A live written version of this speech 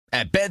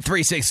At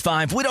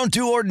Bet365, we don't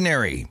do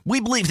ordinary. We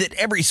believe that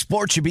every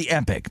sport should be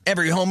epic.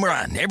 Every home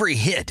run, every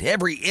hit,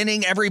 every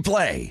inning, every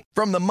play.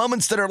 From the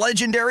moments that are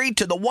legendary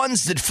to the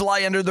ones that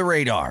fly under the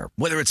radar.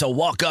 Whether it's a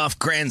walk-off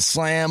grand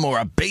slam or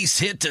a base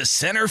hit to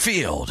center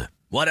field.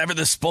 Whatever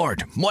the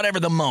sport, whatever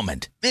the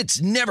moment.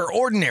 It's never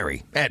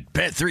ordinary at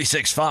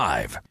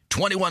Bet365.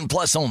 21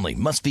 plus only.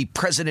 Must be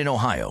present in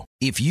Ohio.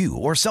 If you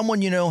or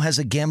someone you know has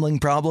a gambling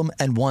problem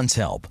and wants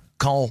help,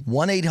 call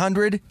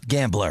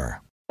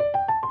 1-800-GAMBLER.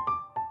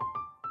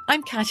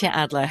 I'm Katya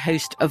Adler,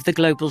 host of The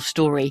Global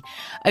Story.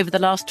 Over the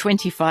last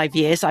 25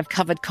 years, I've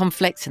covered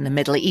conflicts in the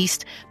Middle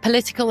East,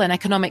 political and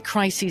economic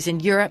crises in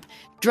Europe,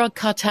 drug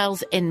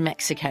cartels in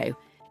Mexico.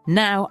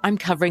 Now I'm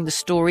covering the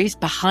stories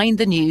behind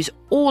the news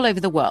all over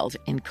the world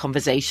in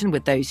conversation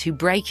with those who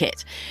break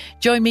it.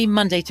 Join me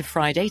Monday to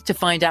Friday to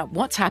find out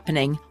what's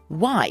happening,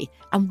 why,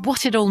 and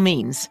what it all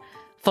means.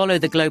 Follow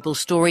The Global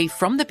Story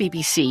from the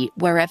BBC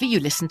wherever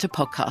you listen to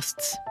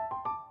podcasts.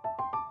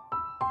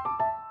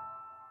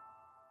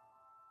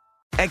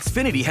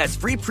 Xfinity has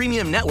free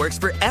premium networks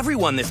for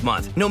everyone this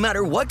month, no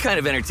matter what kind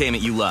of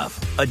entertainment you love.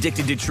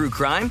 Addicted to true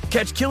crime?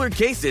 Catch killer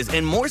cases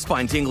and more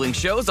spine-tingling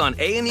shows on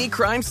A&E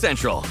Crime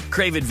Central.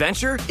 Crave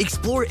adventure?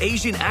 Explore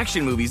Asian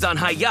action movies on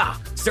Hi-YAH.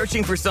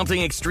 Searching for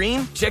something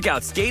extreme? Check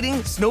out skating,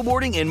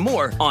 snowboarding, and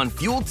more on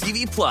Fuel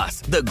TV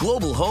Plus, the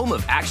global home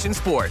of action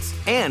sports.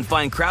 And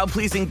find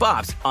crowd-pleasing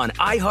bops on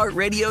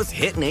iHeartRadio's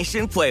Hit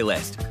Nation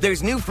playlist.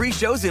 There's new free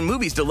shows and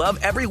movies to love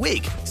every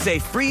week. Say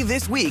free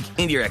this week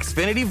in your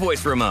Xfinity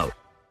voice remote.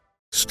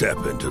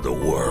 Step into the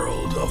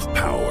world of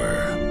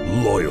power,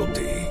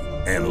 loyalty,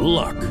 and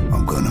luck.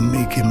 I'm gonna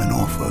make him an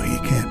offer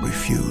he can't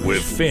refuse.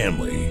 With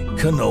family,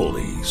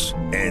 cannolis,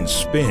 and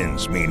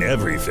spins mean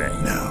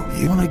everything. Now,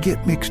 you wanna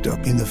get mixed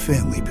up in the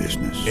family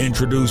business.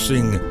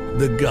 Introducing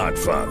The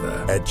Godfather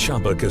at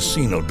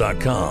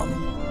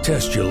ChumbaCasino.com.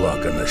 Test your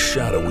luck in the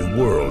shadowy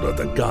world of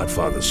The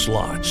Godfather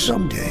slot.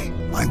 Someday,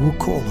 I will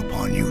call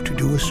upon you to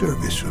do a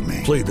service for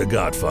me. Play The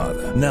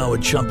Godfather, now at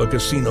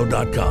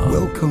ChumbaCasino.com.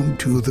 Welcome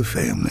to the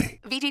family.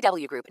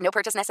 VGW Group. No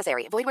purchase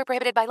necessary. Void where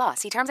prohibited by law.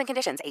 See terms and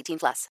conditions.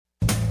 18+.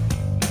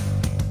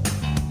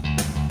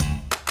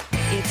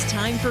 It's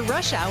time for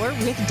Rush Hour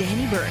with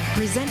Danny Burke,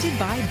 presented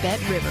by Bet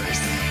Rivers.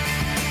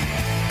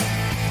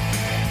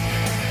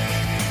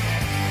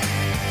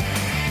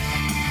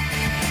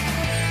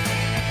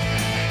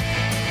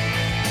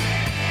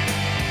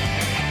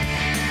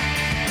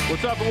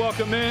 What's up and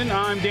welcome in.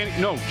 I'm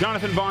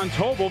Jonathan Von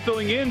Tobel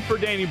filling in for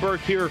Danny Burke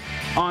here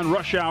on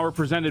Rush Hour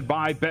presented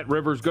by Bet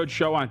Rivers. Good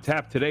show on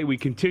tap today. We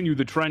continue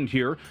the trend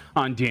here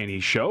on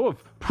Danny's show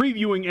of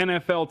previewing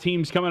NFL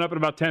teams coming up in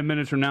about 10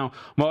 minutes from now.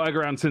 Mo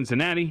Egger out in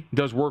Cincinnati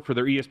does work for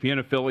their ESPN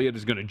affiliate,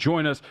 is going to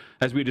join us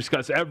as we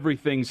discuss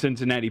everything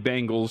Cincinnati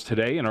Bengals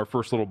today. And our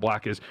first little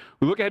block is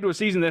we look ahead to a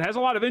season that has a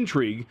lot of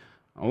intrigue.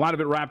 A lot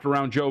of it wrapped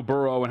around Joe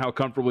Burrow and how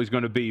comfortable he's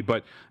going to be.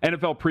 But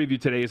NFL preview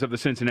today is of the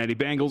Cincinnati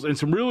Bengals and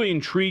some really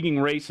intriguing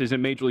races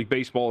in Major League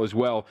Baseball as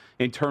well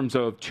in terms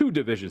of two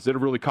divisions that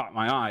have really caught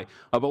my eye.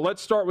 But let's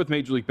start with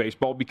Major League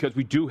Baseball because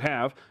we do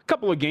have a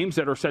couple of games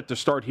that are set to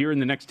start here in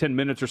the next 10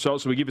 minutes or so.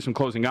 So we give you some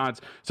closing odds,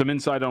 some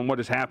insight on what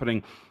is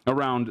happening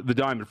around the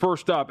diamond.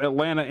 First up,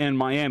 Atlanta and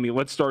Miami.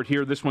 Let's start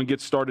here. This one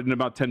gets started in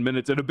about 10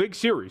 minutes in a big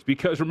series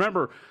because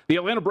remember, the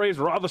Atlanta Braves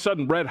are all of a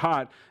sudden red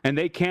hot and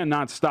they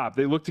cannot stop.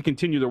 They look to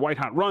continue their white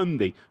hot run.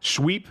 They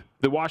sweep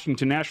the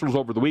Washington Nationals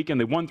over the weekend.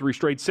 They won 3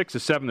 straight,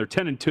 6-7. They're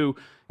 10-2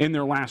 in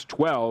their last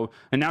 12.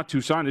 And now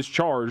Tucson is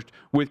charged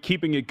with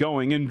keeping it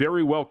going and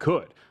very well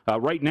could.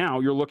 Right now,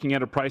 you're looking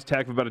at a price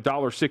tag of about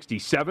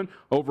 $1.67.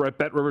 Over at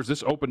Bet Rivers,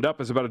 this opened up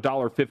as about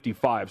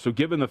 $1.55. So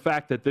given the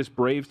fact that this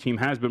Braves team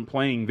has been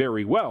playing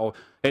very well,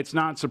 it's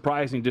not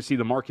surprising to see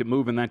the market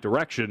move in that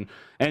direction.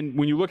 And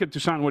when you look at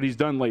Tucson, what he's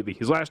done lately,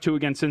 his last two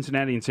against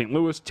Cincinnati and St.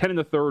 Louis, 10 in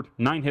the third,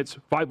 9 hits,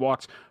 5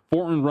 walks,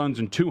 4 earned runs,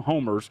 and 2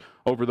 homers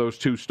over those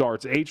 2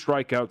 starts, 8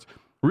 strikeouts.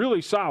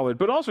 Really solid,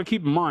 but also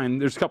keep in mind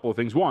there's a couple of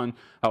things. One,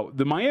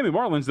 the Miami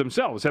Marlins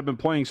themselves have been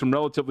playing some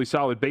relatively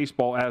solid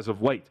baseball as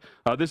of late.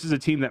 This is a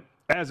team that,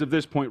 as of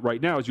this point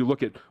right now, as you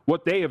look at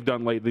what they have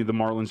done lately, the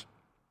Marlins,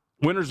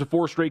 winners of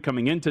 4 straight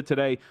coming into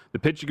today. The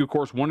pitching, of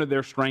course, one of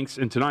their strengths.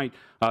 And tonight,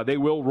 they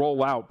will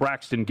roll out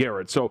Braxton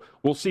Garrett. So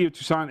we'll see if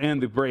Tucson and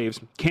the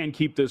Braves can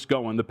keep this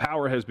going. The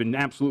power has been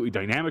absolutely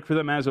dynamic for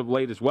them as of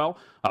late as well.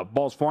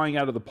 Balls flying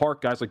out of the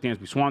park. Guys like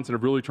Dansby Swanson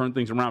have really turned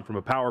things around from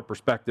a power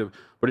perspective.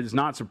 But it is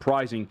not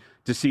surprising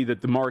to see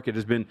that the market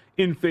has been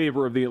in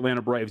favor of the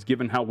Atlanta Braves,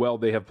 given how well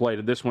they have played.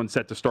 And this one's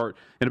set to start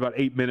in about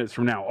 8 minutes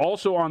from now.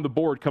 Also on the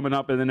board coming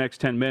up in the next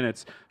 10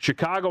 minutes,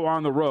 Chicago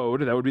on the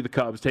road. That would be the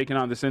Cubs taking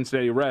on the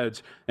Cincinnati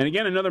Reds. And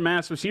again, another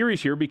massive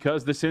series here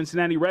because the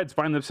Cincinnati Reds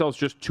find themselves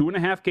just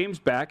 2.5 games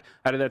back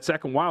out of that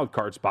second wild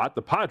card spot.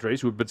 The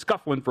Padres, who have been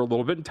scuffling for a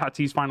little bit, and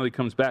Tatis finally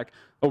comes back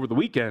over the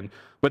weekend.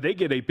 But they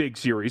get a big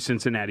series,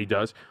 Cincinnati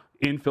does,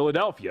 in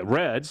Philadelphia.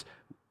 Reds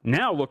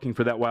now looking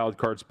for that wild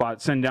card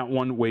spot, send out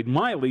one Wade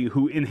Miley,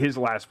 who in his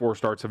last 4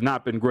 starts have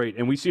not been great.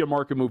 And we see a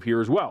market move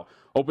here as well.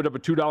 Opened up a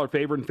 $2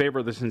 favorite in favor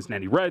of the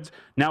Cincinnati Reds,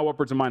 now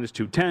upwards of minus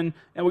 210.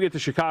 And we'll get to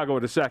Chicago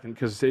in a second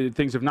because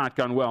things have not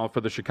gone well for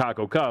the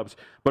Chicago Cubs.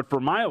 But for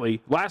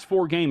Miley, last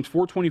 4 games,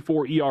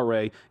 4.24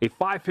 ERA, a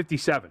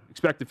 5.57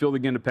 expected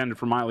fielding independent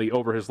for Miley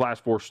over his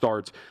last 4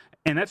 starts.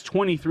 And that's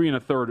 23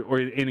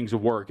 1/3 innings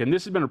of work. And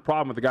this has been a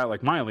problem with a guy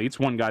like Miley. It's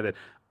one guy that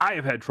I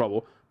have had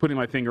trouble putting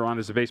my finger on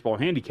as a baseball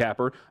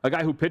handicapper, a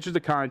guy who pitches to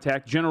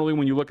contact. Generally,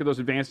 when you look at those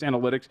advanced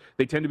analytics,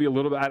 they tend to be a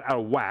little bit out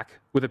of whack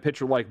with a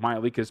pitcher like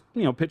Miley because,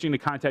 pitching to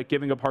contact,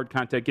 giving up hard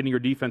contact, getting your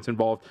defense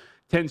involved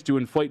tends to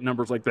inflate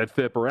numbers like that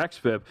FIP or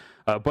XFIP.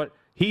 But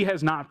he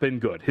has not been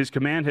good. His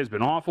command has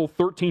been awful,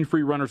 13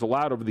 free runners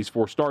allowed over these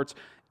 4 starts.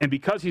 And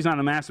because he's not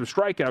a massive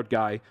strikeout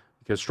guy,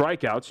 because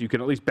strikeouts, you can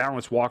at least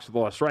balance walks with a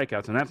lot of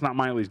strikeouts, and that's not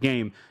Miley's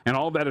game. And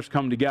all that has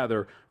come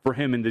together for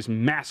him in this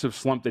massive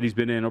slump that he's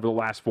been in over the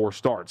last 4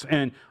 starts.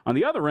 And on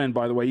the other end,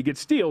 by the way, you get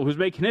Steele, who's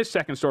making his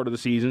second start of the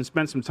season,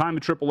 spent some time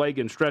at AAA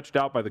getting stretched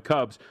out by the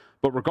Cubs.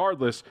 But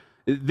regardless,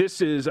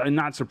 this is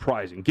not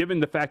surprising,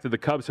 given the fact that the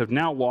Cubs have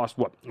now lost,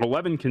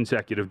 11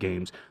 consecutive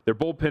games. Their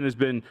bullpen has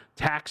been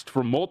taxed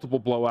for multiple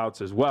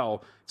blowouts as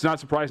well. It's not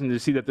surprising to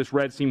see that this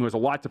Reds team, who has a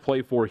lot to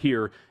play for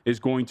here, is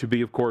going to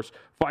be, of course,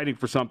 fighting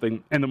for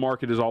something, and the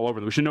market is all over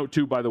them. We should note,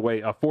 too, by the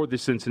way, for the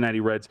Cincinnati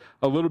Reds,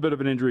 a little bit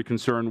of an injury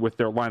concern with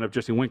their lineup.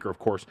 Jesse Winker, of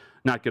course,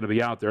 not going to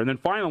be out there. And then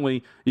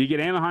finally, you get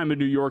Anaheim and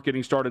New York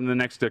getting started in the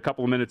next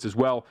couple of minutes as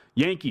well.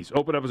 Yankees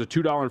open up as a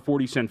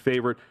 $2.40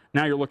 favorite.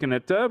 Now you're looking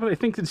at, I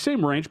think, the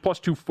same range,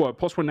 plus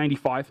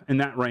 195 in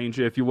that range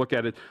if you look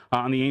at it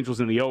on the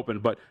Angels in the open.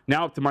 But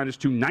now up to minus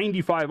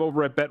 295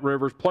 over at Bet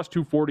Rivers, plus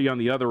 240 on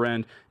the other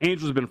end.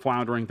 Angels have been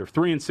floundering. They're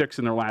 3-6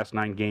 in their last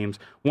 9 games,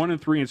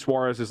 1-3 in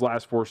Suarez's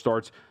last 4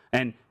 starts.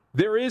 And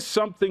there is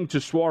something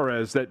to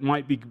Suarez that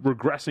might be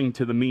regressing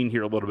to the mean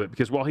here a little bit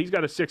because while he's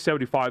got a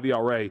 6.75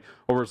 ERA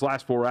over his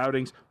last 4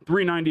 outings,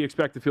 3.90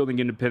 expected fielding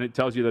independent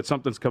tells you that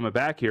something's coming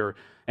back here,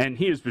 and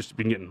he has just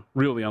been getting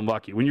really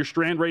unlucky. When your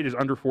strand rate is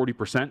under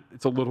 40%,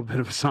 it's a little bit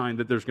of a sign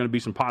that there's going to be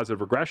some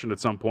positive regression at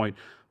some point.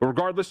 But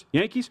regardless,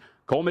 Yankees,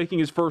 Cole making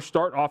his first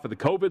start off of the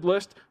COVID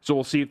list, so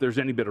we'll see if there's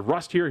any bit of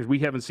rust here because we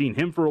haven't seen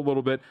him for a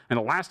little bit. And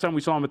the last time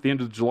we saw him at the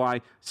end of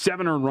July,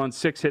 7 earned runs,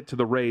 6 hit to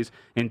the Rays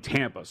in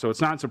Tampa. So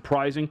it's not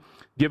surprising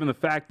given the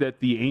fact that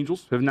the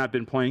Angels have not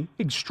been playing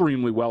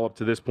extremely well up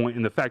to this point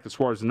and the fact that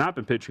Suarez has not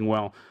been pitching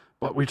well.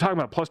 But we're talking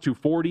about plus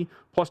 240,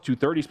 plus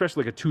 230,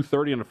 especially like a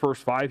 230 in the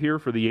first 5 here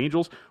for the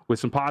Angels with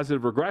some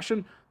positive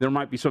regression. There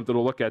might be something to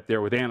look at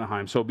there with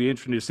Anaheim. So it'll be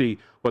interesting to see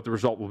what the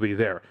result will be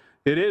there.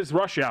 It is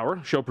Rush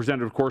Hour, show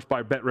presented, of course,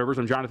 by Bet Rivers.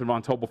 I'm Jonathan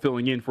Von Tobel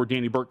filling in for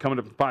Danny Burke. Coming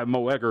up at 5,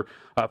 Mo Egger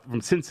from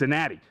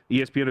Cincinnati.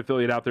 The ESPN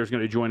affiliate out there is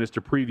going to join us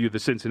to preview the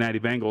Cincinnati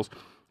Bengals.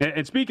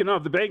 And speaking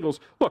of the Bengals,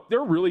 look, they're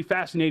a really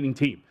fascinating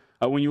team.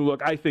 When you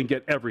look, I think,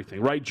 at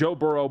everything, right? Joe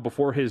Burrow,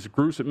 before his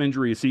gruesome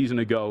injury a season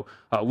ago,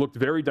 looked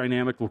very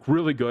dynamic, looked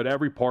really good.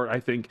 Every part, I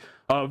think,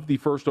 of the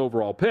first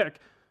overall pick.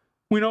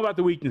 We know about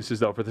the weaknesses,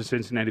 though, for the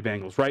Cincinnati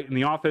Bengals, right? In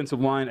the offensive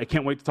line, I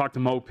can't wait to talk to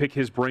Mo, pick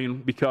his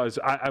brain, because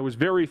I was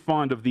very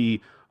fond of the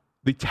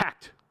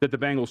tact that the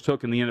Bengals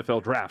took in the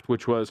NFL draft,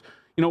 which was,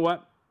 you know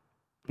what?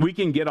 We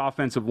can get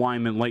offensive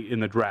linemen late in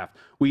the draft.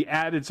 We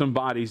added some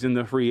bodies in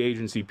the free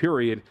agency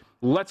period.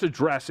 Let's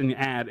address and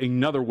add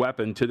another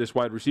weapon to this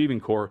wide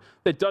receiving core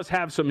that does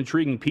have some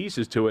intriguing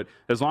pieces to it,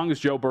 as long as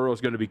Joe Burrow is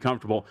going to be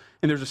comfortable.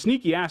 And there's a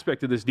sneaky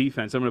aspect of this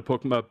defense I'm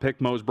going to pick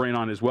Mo's brain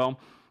on as well,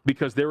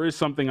 because there is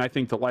something I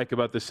think to like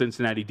about the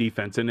Cincinnati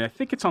defense, and I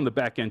think it's on the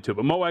back end too.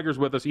 But Mo Egger's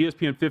with us,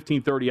 ESPN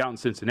 1530 out in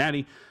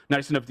Cincinnati.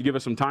 Nice enough to give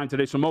us some time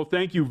today. So, Mo,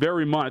 thank you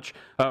very much.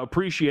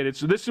 Appreciate it.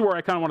 So this is where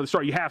I kind of wanted to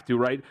start. You have to,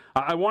 right?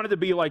 I wanted to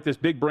be like this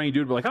big brain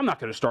dude, but like, I'm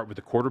not going to start with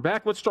the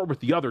quarterback. Let's start with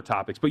the other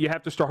topics. But you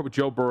have to start with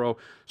Joe Burrow.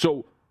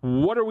 So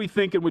what are we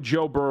thinking with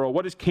Joe Burrow?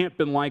 What has camp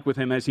been like with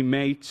him as he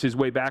makes his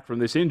way back from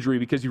this injury?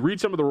 Because you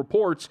read some of the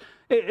reports,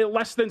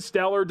 less than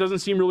stellar, doesn't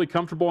seem really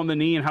comfortable on the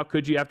knee, and how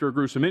could you after a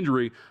gruesome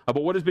injury?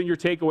 But what has been your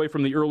takeaway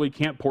from the early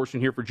camp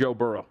portion here for Joe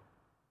Burrow?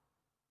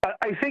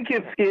 I think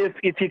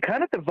if you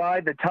kind of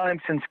divide the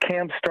time since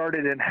camp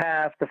started in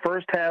half, the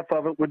first half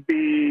of it would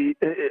be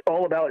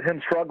all about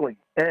him struggling.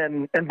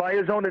 And by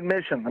his own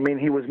admission, I mean,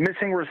 he was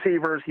missing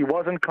receivers, he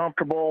wasn't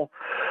comfortable,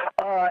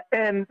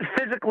 and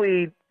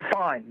physically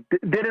fine.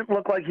 Didn't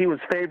look like he was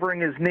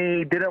favoring his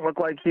knee, didn't look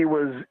like he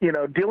was,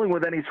 dealing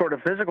with any sort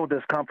of physical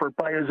discomfort.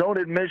 By his own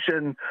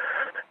admission,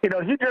 he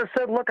just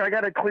said, look, I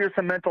got to clear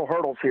some mental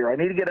hurdles here. I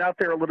need to get out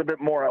there a little bit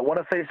more. I want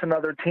to face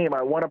another team.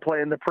 I want to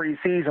play in the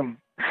preseason.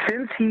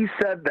 Since he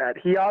said that,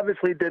 he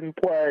obviously didn't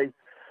play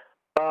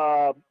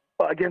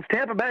against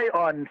Tampa Bay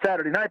on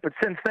Saturday night, but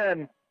since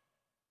then,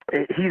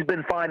 he's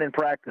been fine in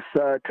practice.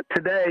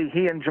 Today,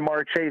 he and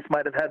Ja'Marr Chase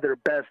might have had their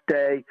best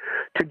day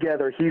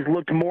together. He's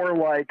looked more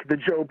like the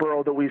Joe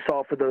Burrow that we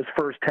saw for those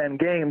first 10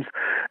 games.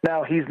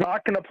 Now, he's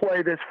not going to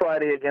play this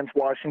Friday against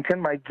Washington.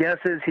 My guess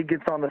is he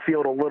gets on the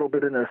field a little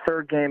bit in the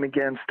third game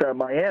against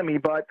Miami,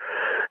 but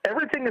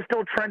everything is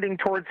still trending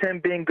towards him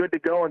being good to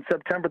go on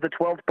September the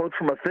 12th, both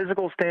from a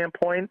physical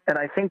standpoint and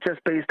I think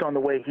just based on the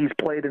way he's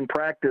played in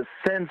practice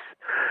since,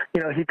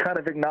 he kind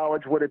of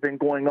acknowledged what had been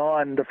going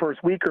on the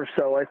first week or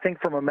so. I think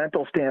from a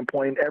mental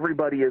standpoint,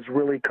 everybody is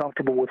really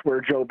comfortable with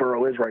where Joe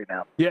Burrow is right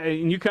now. Yeah,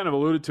 and you kind of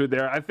alluded to it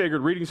there. I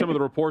figured reading some of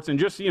the reports and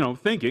just,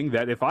 thinking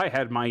that if I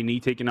had my knee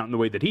taken out in the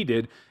way that he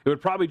did, it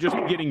would probably just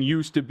be getting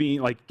used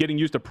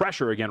to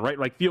pressure again, right?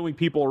 Like feeling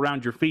people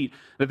around your feet.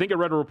 And I think I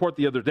read a report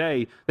the other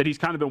day that he's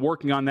kind of been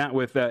working on that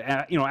with,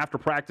 after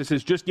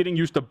practices, just getting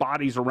used to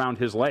bodies around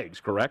his legs,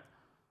 correct?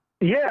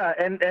 Yeah,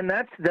 and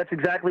that's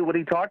exactly what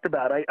he talked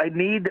about. I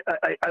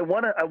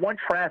want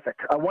traffic.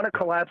 I want a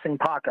collapsing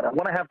pocket. I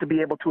want to have to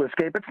be able to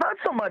escape. It's not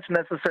so much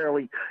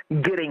necessarily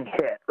getting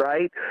hit,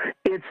 right?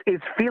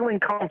 It's feeling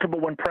comfortable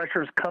when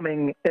pressure's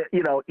coming,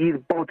 either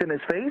both in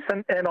his face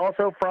and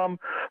also from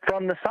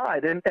the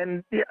side.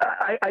 And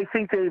I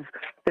think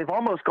they've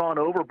almost gone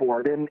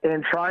overboard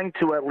in trying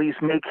to at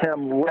least make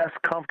him less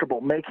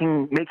comfortable,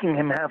 making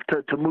him have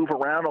to move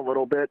around a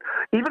little bit,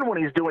 even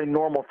when he's doing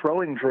normal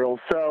throwing drills.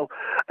 So.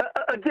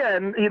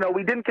 Again,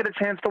 we didn't get a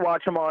chance to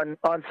watch him on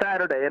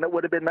Saturday, and it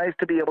would have been nice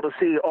to be able to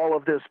see all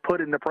of this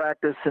put into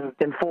practice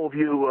in full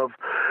view of,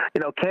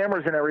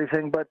 cameras and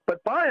everything. But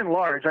by and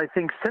large, I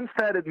think since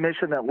that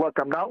admission that, look,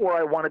 I'm not where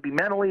I want to be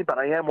mentally, but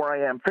I am where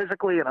I am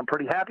physically, and I'm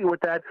pretty happy with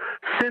that.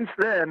 Since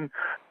then,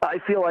 I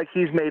feel like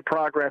he's made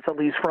progress, at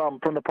least from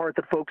the part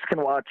that folks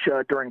can watch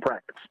during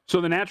practice. So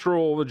the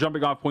natural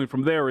jumping off point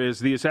from there is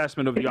the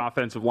assessment of the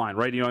offensive line,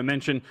 right? I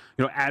mentioned,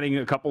 adding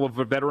a couple of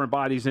veteran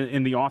bodies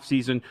in the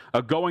offseason,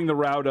 going the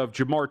route of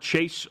Ja'Marr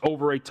Chase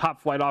over a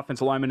top-flight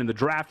offensive lineman in the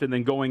draft and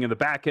then going in the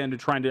back end and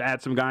trying to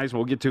add some guys.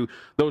 We'll get to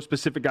those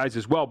specific guys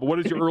as well. But what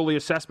is your early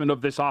assessment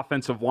of this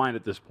offensive line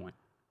at this point?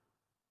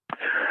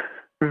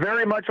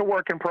 Very much a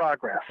work in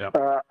progress. Yep.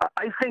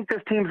 I think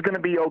this team's going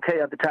to be okay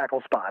at the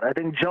tackle spot. I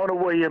think Jonah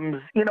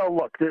Williams,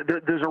 look,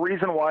 there's a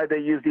reason why they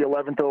used the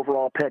 11th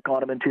overall pick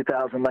on him in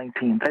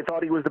 2019. They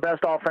thought he was the best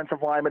offensive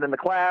lineman in the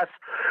class.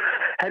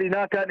 Had he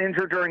not gotten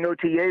injured during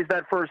OTAs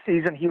that first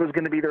season, he was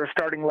going to be their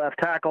starting left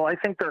tackle. I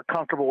think they're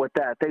comfortable with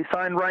that. They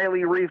signed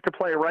Riley Reeve to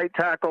play right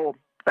tackle.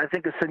 I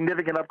think a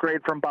significant upgrade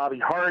from Bobby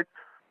Hart.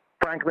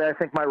 Frankly, I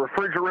think my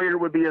refrigerator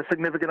would be a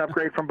significant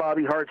upgrade from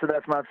Bobby Hart, so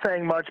that's not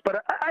saying much.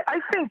 But I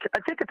think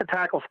at the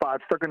tackle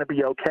spots, they're going to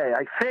be okay.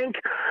 I think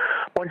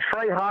when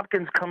Trey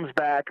Hopkins comes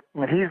back,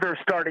 and he's their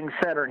starting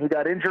center, he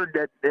got injured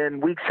in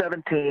Week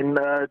 17,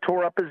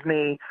 tore up his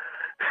knee.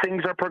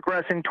 Things are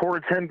progressing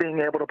towards him being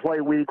able to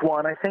play Week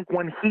 1. I think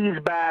when he's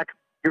back,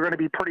 you're going to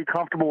be pretty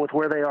comfortable with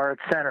where they are at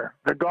center.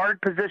 The guard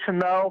position,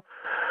 though,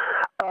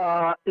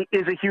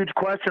 is a huge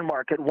question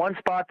mark. At one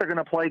spot, they're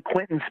going to play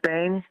Quentin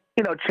Spain.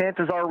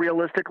 Chances are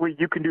realistically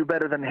you can do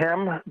better than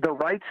him. The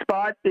right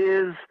spot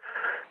is,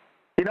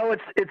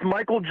 it's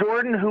Michael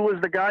Jordan, who was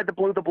the guy that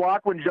blew the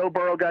block when Joe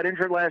Burrow got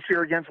injured last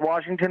year against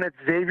Washington. It's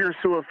Xavier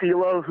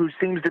Su'a-Filo, who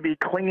seems to be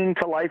clinging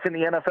to life in the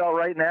NFL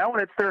right now.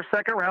 And it's their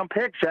second-round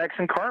pick,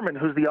 Jackson Carman,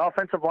 who's the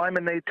offensive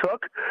lineman they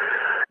took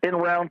in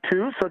round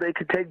 2 so they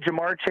could take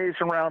Ja'Marr Chase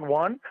in round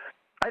 1.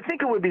 I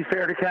think it would be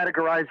fair to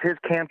categorize his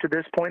camp to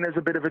this point as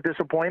a bit of a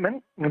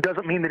disappointment. It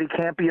doesn't mean that he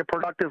can't be a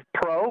productive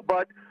pro,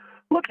 but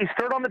look, he's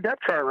third on the depth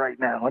chart right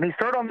now, and he's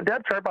third on the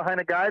depth chart behind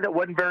a guy that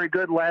wasn't very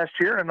good last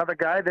year, another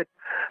guy that,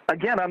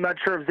 again, I'm not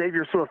sure if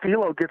Xavier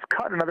Su'a-Filo gets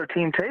cut, another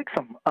team takes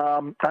him.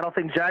 I don't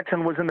think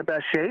Jackson was in the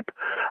best shape.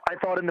 I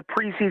thought in the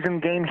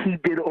preseason game he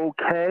did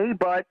okay,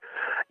 but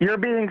you're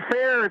being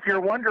fair if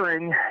you're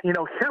wondering,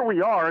 here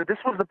we are. This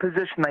was the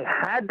position they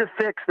had to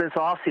fix this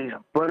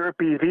offseason, whether it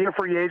be via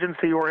free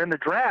agency or in the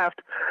draft.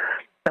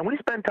 And we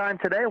spent time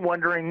today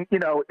wondering,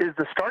 is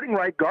the starting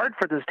right guard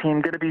for this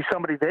team going to be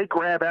somebody they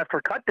grab after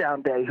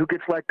cutdown day who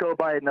gets let go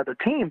by another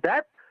team?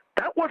 That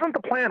wasn't the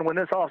plan when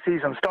this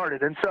offseason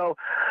started. And so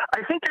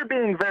I think you're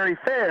being very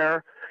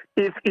fair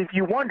if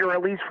you wonder,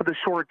 at least for the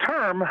short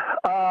term,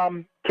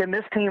 can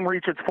this team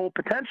reach its full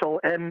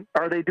potential? And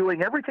are they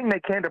doing everything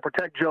they can to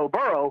protect Joe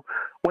Burrow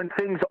when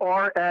things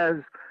are as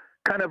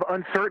kind of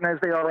uncertain as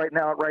they are right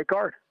now at right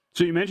guard?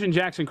 So you mentioned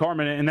Jackson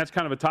Carman, and that's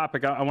kind of a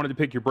topic I wanted to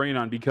pick your brain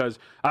on because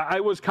I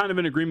was kind of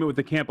in agreement with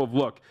the camp of,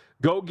 look,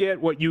 go get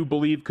what you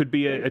believe could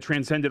be a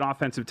transcendent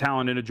offensive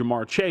talent in a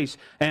Ja'Marr Chase,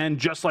 and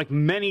just like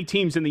many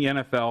teams in the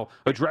NFL,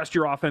 address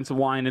your offensive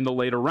line in the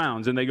later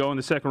rounds, and they go in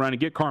the second round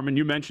and get Carman.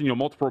 You mentioned,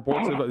 multiple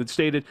reports that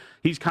stated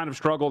he's kind of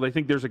struggled. I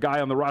think there's a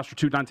guy on the roster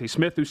too, Dante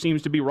Smith, who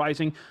seems to be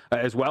rising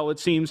as well, it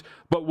seems.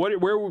 But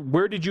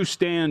where did you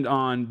stand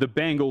on the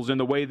Bengals and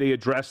the way they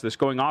address this,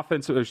 foregoing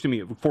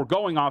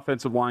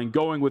offensive line,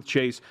 going with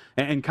Chase,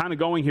 and kind of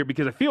going here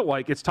because I feel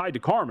like it's tied to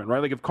Carman,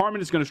 right? Like if Carman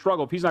is going to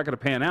struggle, if he's not going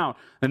to pan out,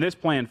 then this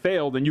plan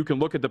failed, and you can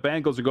look at the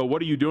Bengals and go,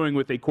 what are you doing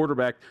with a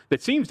quarterback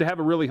that seems to have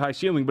a really high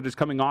ceiling but is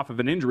coming off of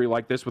an injury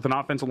like this with an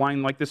offensive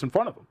line like this in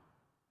front of him?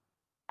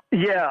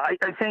 Yeah,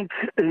 I think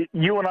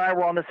you and I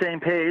were on the same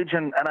page,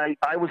 and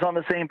I was on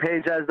the same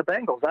page as the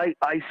Bengals.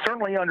 I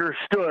certainly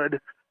understood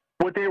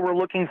what they were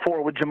looking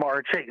for with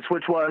Ja'Marr Chase,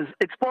 which was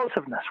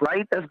explosiveness,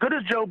 right? As good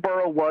as Joe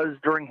Burrow was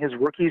during his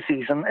rookie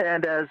season,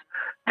 and as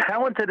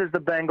talented as the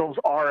Bengals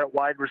are at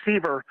wide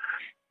receiver,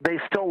 they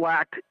still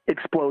lacked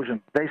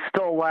explosion. They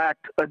still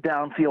lacked a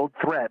downfield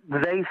threat.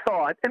 They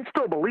thought, and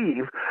still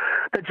believe,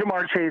 that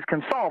Ja'Marr Chase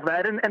can solve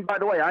that. And by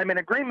the way, I'm in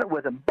agreement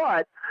with him.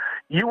 But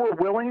you were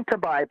willing to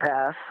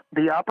bypass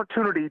the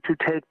opportunity to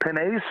take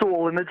Penei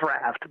Sewell in the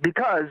draft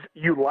because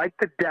you like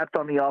the depth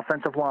on the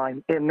offensive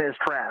line in this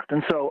draft.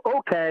 And so,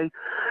 okay,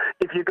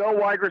 if you go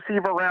wide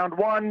receiver round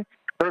one,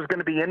 there's going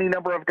to be any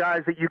number of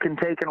guys that you can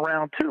take in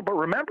round two. But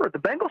remember, the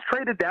Bengals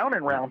traded down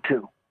in round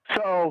two.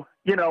 So,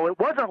 it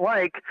wasn't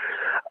like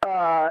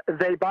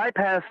they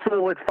bypassed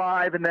Sewell at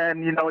 5 and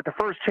then, at the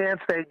first chance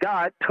they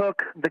got,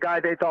 took the guy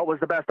they thought was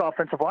the best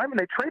offensive lineman.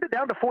 They traded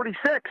down to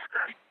 46,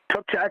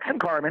 took Jackson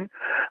Carman.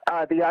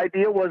 The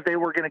idea was they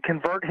were going to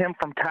convert him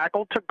from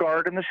tackle to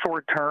guard in the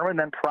short term and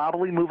then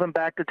probably move him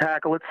back to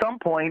tackle at some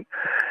point.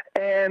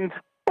 And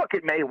look,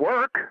 it may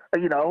work.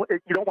 You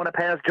don't want to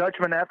pass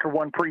judgment after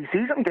one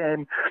preseason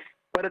game.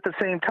 But at the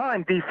same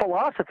time, the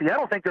philosophy, I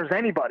don't think there's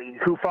anybody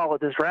who followed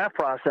this draft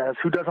process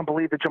who doesn't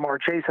believe that Ja'Marr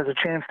Chase has a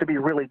chance to be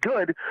really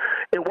good.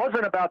 It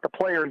wasn't about the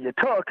player you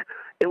took.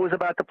 It was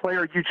about the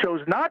player you chose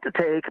not to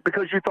take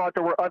because you thought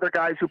there were other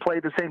guys who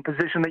played the same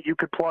position that you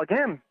could plug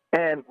in.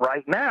 And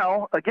right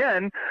now,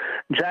 again,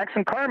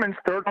 Jackson Carman's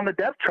third on the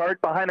depth chart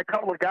behind a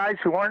couple of guys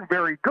who aren't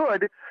very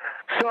good.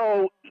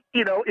 So,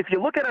 if you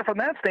look at it from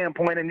that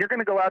standpoint and you're going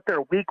to go out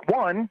there week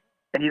one,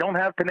 and you don't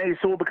have Penei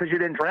Sewell because you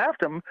didn't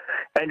draft him,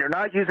 and you're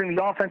not using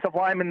the offensive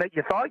lineman that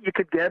you thought you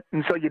could get,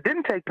 and so you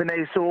didn't take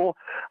Penei Sewell,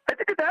 I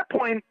think at that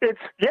point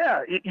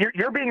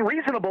you're being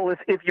reasonable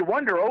if you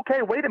wonder,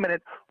 okay, wait a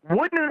minute,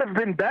 wouldn't it have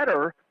been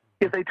better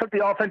if they took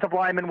the offensive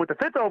lineman with the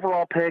 5th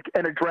overall pick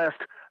and addressed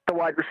the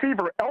wide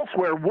receiver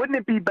elsewhere? Wouldn't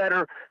it be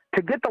better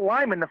to get the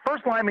lineman, the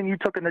first lineman you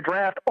took in the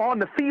draft, on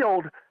the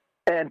field,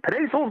 and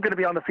Penei Sewell's going to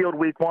be on the field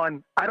week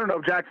one? I don't know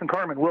if Jackson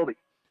Carman will be.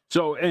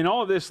 So, and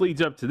all of this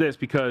leads up to this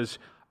because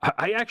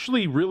I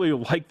actually really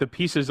like the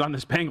pieces on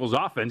this Bengals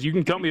offense. You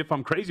can tell me if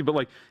I'm crazy,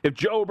 but if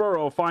Joe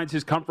Burrow finds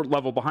his comfort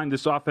level behind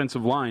this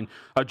offensive line,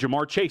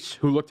 Ja'Marr Chase,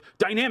 who looked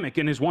dynamic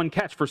in his one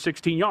catch for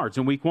 16 yards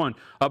in week one,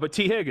 but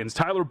T. Higgins,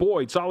 Tyler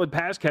Boyd, solid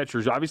pass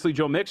catchers, obviously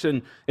Joe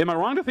Mixon. Am I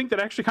wrong to think that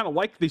I actually kind of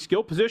like the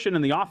skill position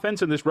and the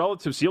offense and this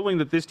relative ceiling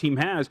that this team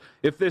has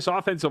if this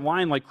offensive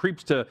line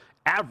creeps to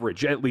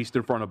average, at least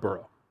in front of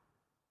Burrow?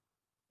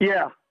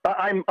 Yeah.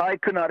 I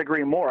could not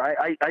agree more.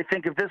 I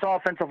think if this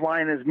offensive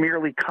line is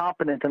merely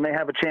competent and they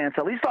have a chance,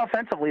 at least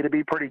offensively, to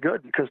be pretty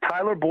good, because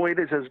Tyler Boyd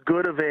is as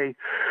good of a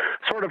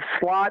sort of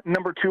slot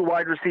number 2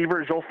 wide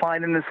receiver as you'll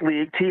find in this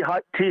league. T.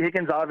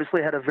 Higgins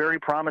obviously had a very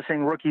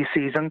promising rookie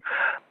season.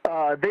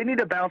 They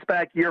need a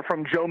bounce-back year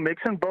from Joe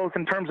Mixon, both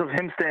in terms of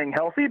him staying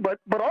healthy, but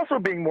also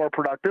being more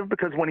productive,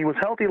 because when he was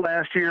healthy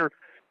last year,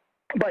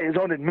 by his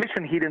own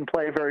admission, he didn't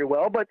play very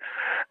well. But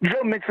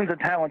Joe Mixon's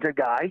a talented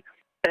guy.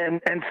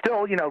 And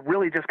still,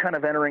 really just kind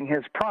of entering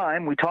his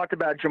prime. We talked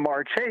about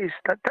Ja'Marr Chase.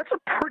 That's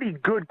a pretty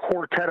good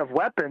quartet of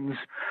weapons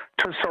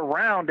to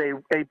surround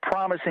a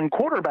promising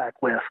quarterback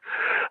with.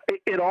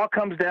 It all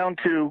comes down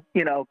to,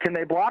 can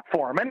they block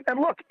for him? And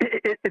look,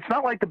 it's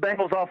not like the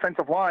Bengals'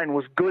 offensive line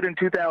was good in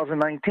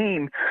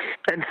 2019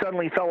 and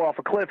suddenly fell off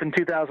a cliff in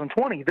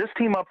 2020. This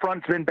team up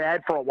front's been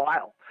bad for a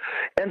while.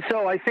 And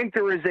so I think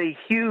there is a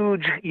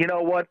huge,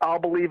 I'll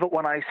believe it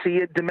when I see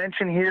it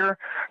dimension here,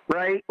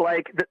 right?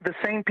 The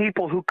same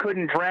people who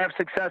couldn't draft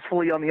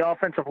successfully on the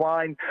offensive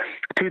line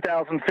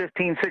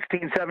 2015,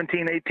 16,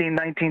 17, 18,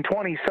 19,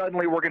 20,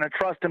 suddenly we're going to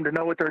trust them to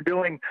know what they're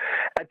doing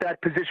at that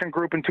position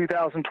group in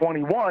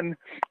 2021.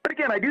 But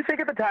again, I do think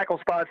at the tackle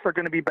spots they're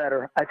going to be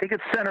better. I think at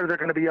center they're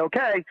going to be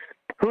okay.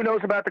 Who knows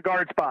about the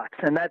guard spots?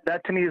 And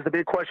that to me is the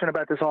big question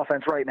about this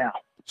offense right now.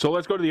 So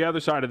let's go to the other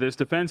side of this.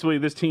 Defensively,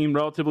 this team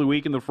relatively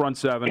weak in the front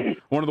seven.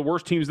 One of the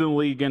worst teams in the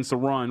league against the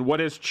run. What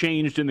has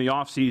changed in the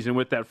offseason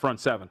with that front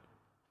seven?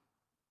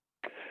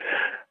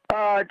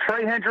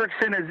 Trey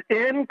Hendrickson is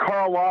in.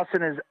 Carl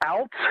Lawson is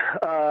out.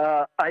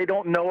 I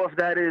don't know if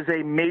that is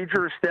a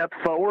major step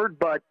forward,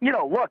 but,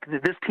 look,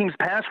 this team's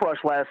pass rush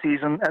last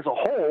season as a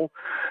whole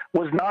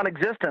was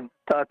non-existent.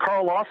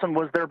 Carl Lawson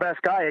was their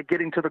best guy at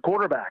getting to the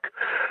quarterback.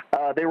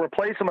 They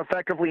replaced him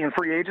effectively in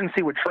free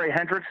agency with Trey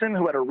Hendrickson,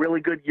 who had a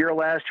really good year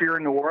last year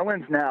in New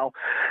Orleans. Now,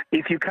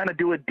 if you kind of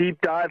do a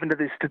deep dive into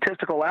the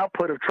statistical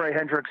output of Trey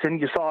Hendrickson,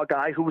 you saw a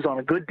guy who was on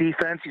a good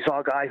defense. You saw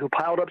a guy who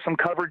piled up some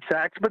coverage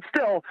sacks, but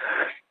still,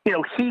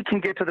 he can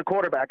get to the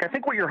quarterback. I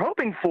think what you're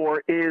hoping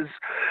for is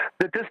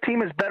that this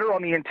team is better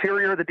on the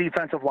interior of the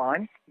defensive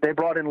line. They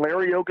brought in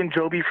Larry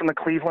Ogunjobi from the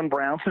Cleveland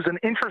Browns, who's an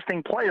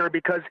interesting player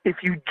because if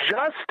you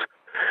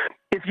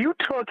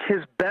took his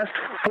best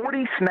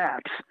 40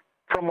 snaps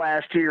from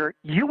last year,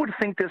 you would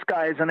think this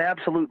guy is an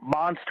absolute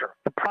monster.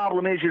 The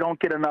problem is you don't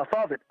get enough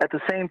of it. At the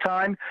same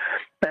time,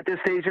 at this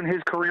stage in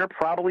his career,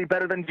 probably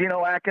better than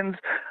Geno Atkins.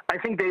 I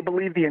think they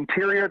believe the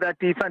interior of that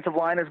defensive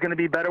line is going to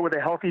be better with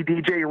a healthy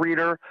DJ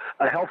Reader,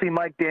 a healthy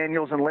Mike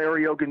Daniels, and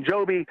Larry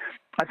Ogunjobi.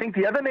 I think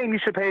the other name you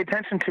should pay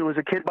attention to is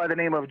a kid by the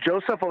name of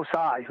Joseph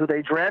Osai, who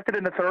they drafted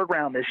in the third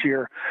round this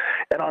year,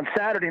 and on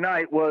Saturday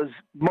night was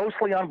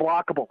mostly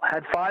unblockable,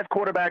 had 5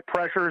 quarterback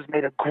pressures,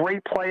 made a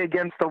great play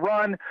against the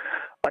run.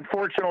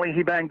 Unfortunately,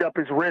 he banged up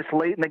his wrist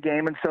late in the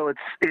game, and so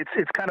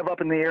it's kind of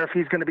up in the air if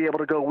he's going to be able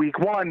to go week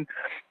 1.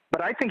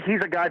 But I think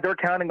he's a guy they're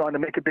counting on to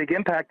make a big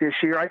impact this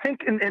year. I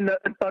think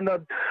on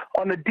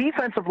the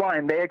defensive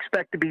line, they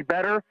expect to be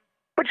better,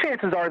 but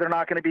chances are they're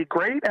not going to be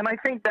great. And I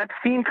think that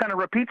theme kind of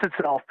repeats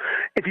itself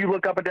if you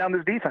look up and down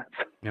this defense.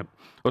 Yep.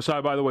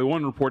 Osai, by the way,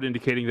 one report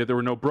indicating that there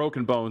were no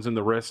broken bones in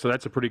the wrist, so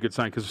that's a pretty good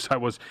sign because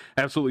Osai was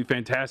absolutely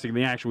fantastic in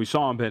the action we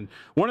saw him in.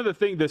 One of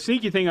the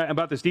sneaky thing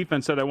about this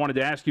defense that I wanted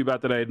to ask you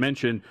about that I had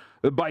mentioned,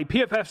 by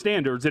PFF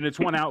standards, and it's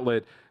one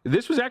outlet,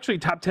 this was actually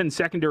top 10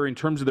 secondary in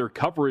terms of their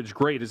coverage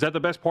grade. Is that the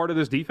best part of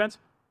this defense?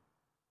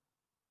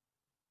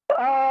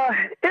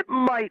 It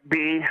might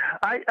be.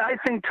 I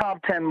think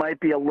top 10 might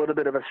be a little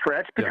bit of a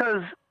stretch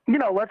because,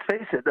 let's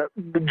face it,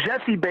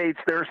 Jesse Bates,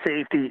 their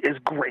safety, is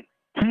great.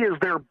 He is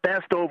their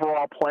best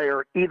overall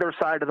player either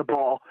side of the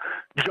ball.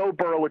 Joe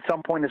Burrow at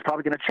some point is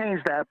probably going to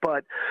change that,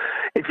 but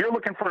if you're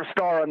looking for a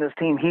star on this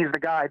team, he's the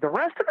guy. The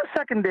rest of the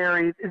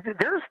secondary,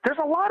 there's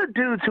a lot of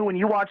dudes who, when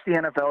you watch the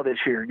NFL this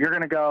year, you're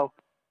going to go,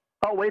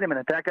 oh, wait a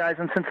minute, that guy's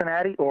in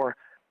Cincinnati, or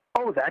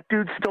oh, that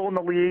dude's still in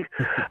the league.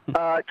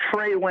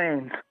 Trey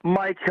Waynes,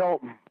 Mike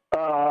Hilton,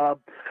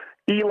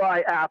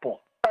 Eli Apple.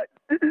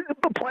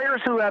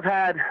 Players who have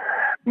had,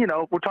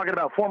 we're talking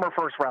about former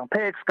first-round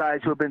picks, guys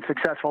who have been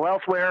successful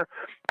elsewhere,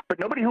 but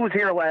nobody who was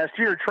here last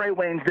year. Trey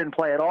Waynes didn't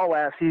play at all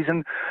last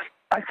season.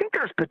 I think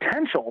there's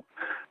potential,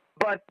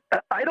 but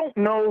I don't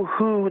know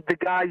who the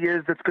guy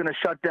is that's going to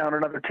shut down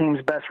another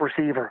team's best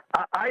receiver.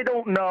 I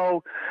don't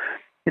know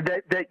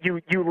that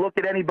you look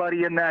at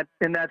anybody in that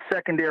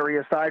secondary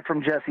aside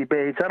from Jesse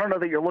Bates. I don't know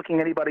that you're looking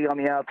at anybody on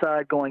the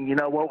outside going, you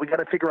know what, we got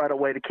to figure out a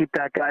way to keep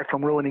that guy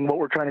from ruining what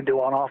we're trying to do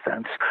on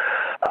offense.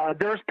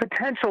 There's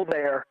potential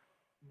there,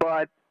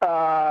 but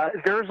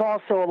there's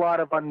also a lot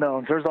of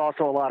unknowns. There's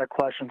also a lot of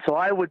questions. So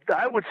I would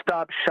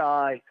stop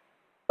shy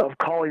of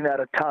calling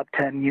that a top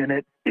 10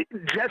 unit.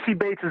 Jesse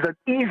Bates is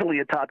easily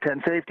a top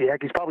 10 safety.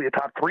 Heck, he's probably a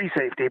top 3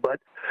 safety, but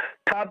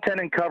top 10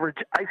 in coverage,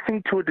 I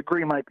think to a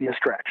degree might be a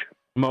stretch.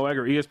 Mo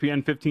Egger, ESPN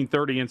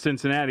 1530 in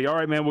Cincinnati. All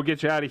right, man, we'll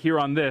get you out of here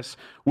on this.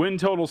 Win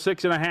total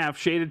 6.5,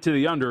 shaded to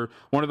the under.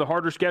 One of the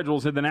harder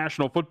schedules in the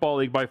National Football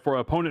League by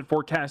opponent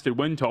forecasted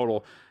win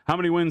total. How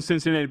many wins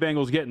Cincinnati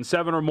Bengals getting?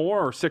 7 or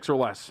more, or 6 or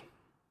less?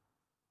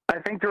 I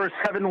think they're a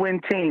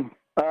 7-win team.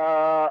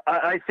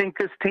 I think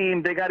this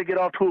team, they got to get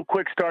off to a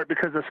quick start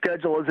because the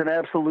schedule is an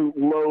absolute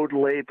load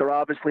late. They're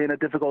obviously in a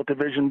difficult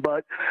division,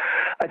 but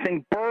I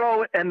think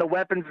Burrow and the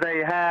weapons they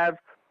have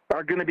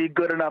are going to be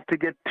good enough to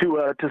get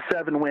to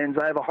 7 wins.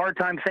 I have a hard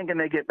time thinking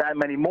they get that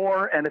many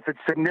more, and if it's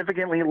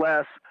significantly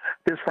less,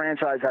 this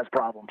franchise has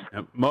problems.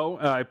 Yep. Mo,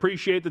 I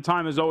appreciate the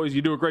time as always.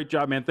 You do a great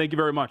job, man. Thank you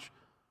very much.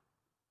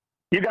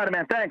 You got it,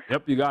 man. Thanks.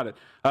 Yep, you got it.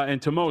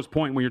 And to Mo's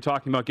point, when you're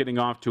talking about getting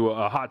off to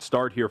a hot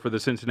start here for the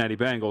Cincinnati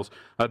Bengals,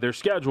 their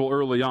schedule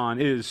early on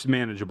is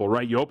manageable,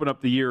 right? You open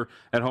up the year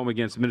at home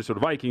against the Minnesota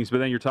Vikings, but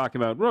then you're talking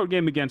about road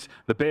game against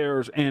the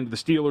Bears and the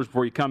Steelers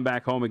before you come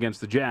back home against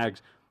the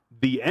Jags.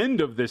 The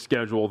end of this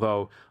schedule,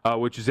 though,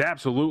 which is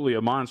absolutely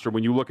a monster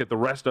when you look at the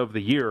rest of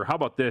the year. How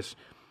about this?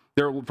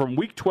 They're from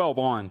Week 12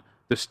 on,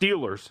 the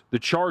Steelers, the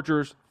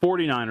Chargers,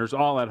 49ers,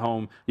 all at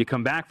home. You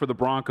come back for the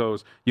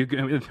Broncos, you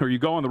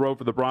go on the road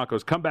for the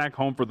Broncos, come back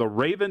home for the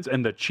Ravens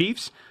and the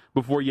Chiefs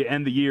before you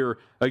end the year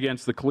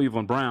against the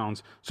Cleveland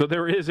Browns. So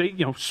there is a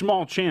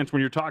small chance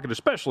when you're talking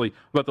especially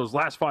about those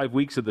last 5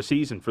 weeks of the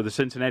season for the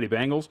Cincinnati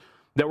Bengals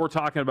that we're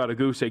talking about a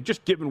goose egg,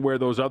 just given where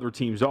those other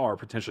teams are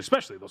potentially,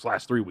 especially those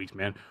last 3 weeks,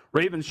 man.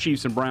 Ravens,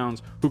 Chiefs, and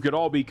Browns, who could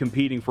all be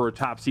competing for a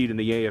top seed in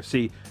the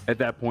AFC at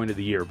that point of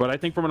the year. But I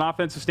think from an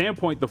offensive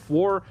standpoint, the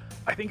floor,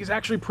 I think, is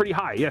actually pretty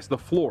high. Yes, the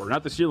floor,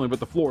 not the ceiling, but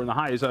the floor, and the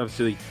high is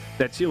obviously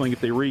that ceiling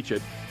if they reach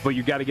it. But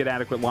you've got to get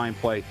adequate line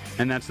play,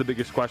 and that's the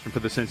biggest question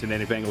for the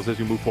Cincinnati Bengals as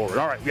we move forward.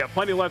 All right, we got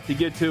plenty left to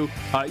get to.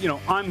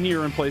 I'm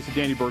here in place of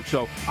Danny Burke,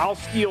 so I'll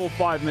steal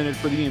 5 minutes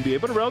for the NBA,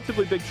 but a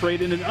relatively big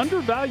trade in an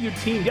undervalued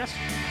team, yes,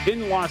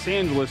 in Los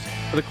Angeles.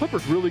 Are the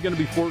Clippers really going to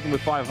be flirting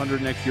with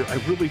 500 next year? I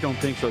really don't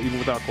think so, even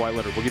without Kawhi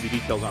Leonard. We'll give you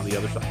details on the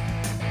other side.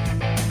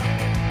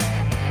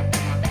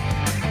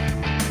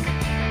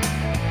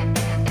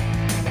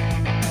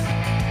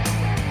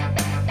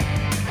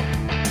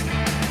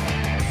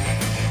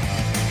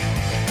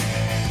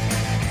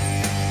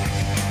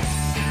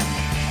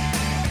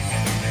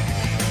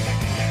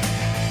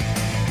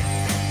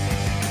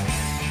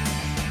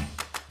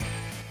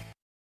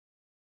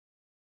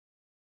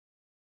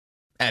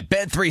 At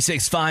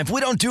Bet365, we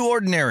don't do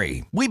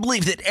ordinary. We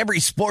believe that every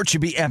sport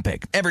should be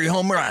epic. Every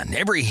home run,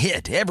 every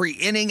hit, every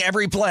inning,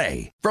 every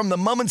play. From the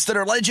moments that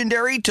are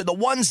legendary to the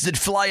ones that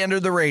fly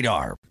under the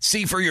radar.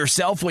 See for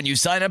yourself when you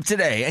sign up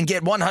today and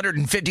get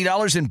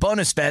 $150 in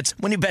bonus bets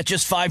when you bet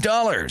just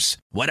 $5.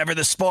 Whatever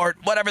the sport,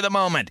 whatever the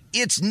moment,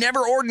 it's never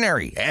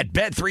ordinary at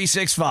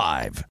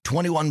Bet365.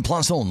 21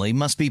 plus only.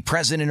 Must be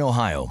present in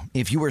Ohio.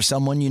 If you or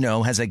someone you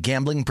know has a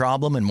gambling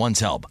problem and wants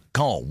help,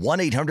 call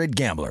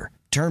 1-800-GAMBLER.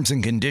 Terms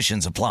and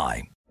conditions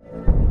apply.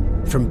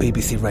 From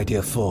BBC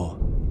Radio 4,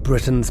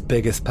 Britain's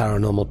biggest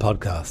paranormal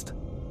podcast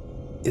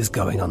is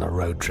going on a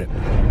road trip.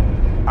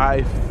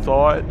 I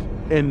thought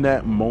in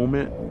that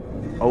moment,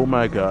 oh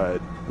my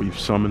God, we've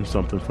summoned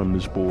something from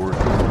this board.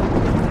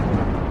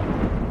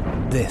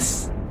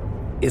 This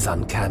is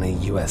Uncanny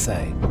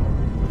USA.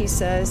 He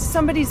says,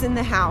 somebody's in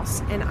the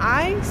house, and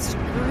I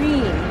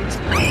screamed.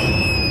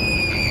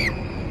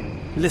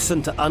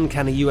 Listen to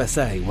Uncanny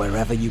USA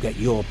wherever you get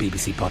your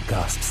BBC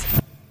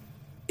podcasts,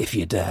 if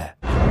you dare.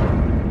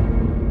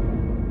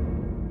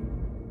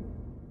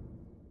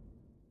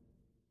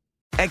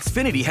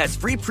 Xfinity has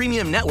free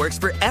premium networks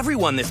for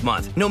everyone this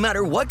month, no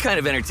matter what kind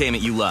of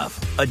entertainment you love.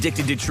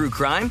 Addicted to true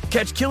crime?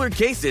 Catch killer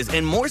cases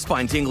and more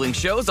spine-tingling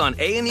shows on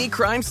A&E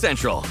Crime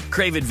Central.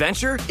 Crave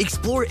adventure?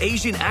 Explore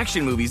Asian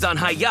action movies on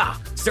Hi-YAH.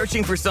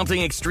 Searching for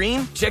something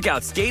extreme? Check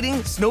out skating,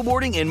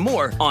 snowboarding, and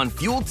more on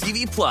Fuel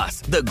TV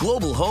Plus, the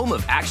global home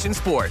of action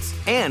sports.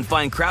 And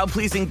find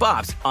crowd-pleasing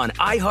bops on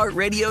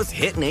iHeartRadio's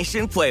Hit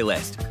Nation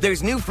playlist.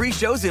 There's new free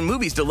shows and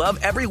movies to love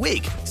every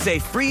week. Say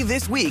free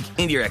this week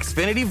in your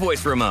Xfinity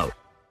voice remote.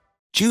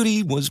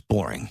 Judy was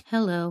boring.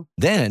 Hello.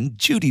 Then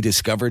Judy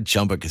discovered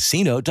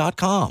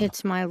ChumbaCasino.com.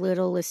 It's my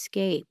little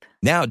escape.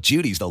 Now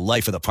Judy's the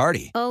life of the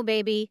party. Oh,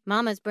 baby,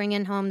 mama's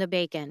bringing home the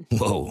bacon.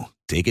 Whoa,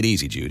 take it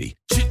easy, Judy.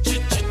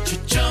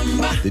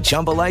 The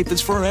Chumba life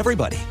is for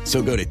everybody.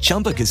 So go to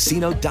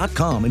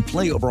ChumbaCasino.com and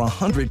play over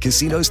 100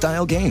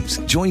 casino-style games.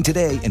 Join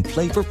today and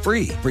play for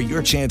free for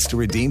your chance to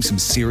redeem some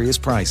serious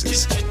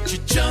prizes.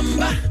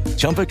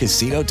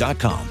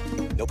 ChumbaCasino.com.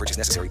 No purchase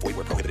necessary. Void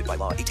where prohibited by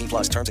law. 18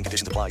 plus terms and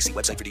conditions apply. See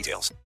website for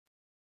details.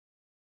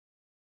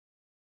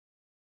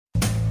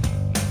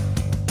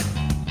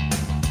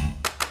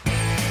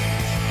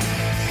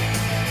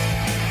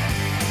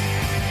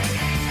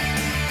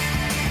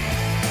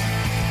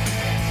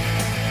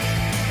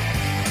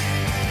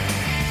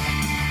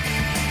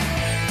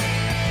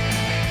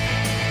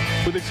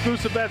 With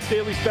exclusive bets,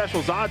 daily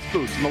specials, odds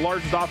boosts, and the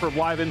largest offer of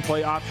live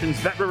in-play options,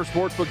 BetRivers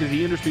Sportsbook is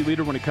the industry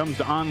leader when it comes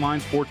to online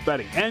sports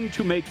betting and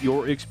to make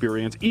your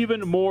experience even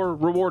more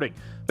rewarding.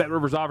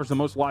 BetRivers offers the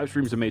most live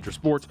streams of major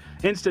sports,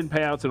 instant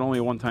payouts, and only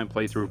a one-time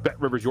playthrough.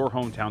 BetRivers, your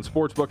hometown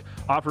sportsbook.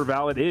 Offer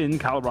valid in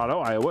Colorado,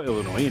 Iowa,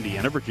 Illinois,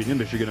 Indiana, Virginia,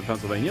 Michigan, and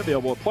Pennsylvania.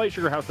 Available at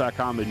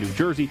PlaySugarHouse.com in New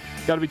Jersey.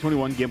 Got to be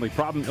 21. Gambling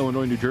problem.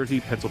 Illinois, New Jersey,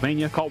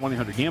 Pennsylvania. Call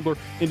 1-800-GAMBLER.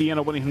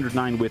 Indiana,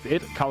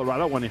 1-800-9-WITH-IT.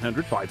 Colorado,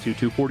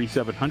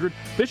 1-800-522-4700.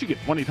 Michigan,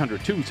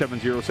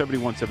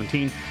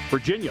 1-800-270-7117.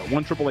 Virginia,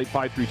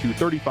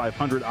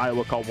 1-888-532-3500.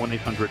 Iowa, call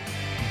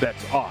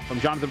 1-800-BETS-OFF. I'm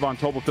Jonathan Von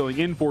Tobel filling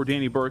in for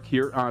Danny Burke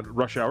here on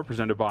Rush Hour,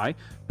 presented by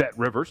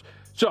BetRivers.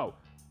 So,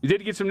 you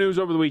did get some news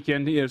over the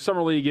weekend.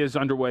 Summer League is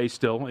underway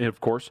still,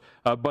 of course,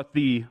 but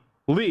the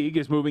league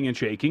is moving and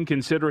shaking,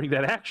 considering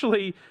that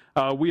actually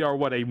we are,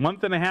 a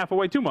month and a half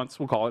away, 2 months,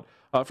 we'll call it,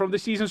 from the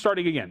season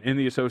starting again in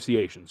the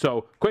association.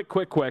 So,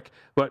 quick,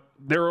 but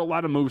there are a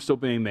lot of moves still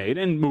being made,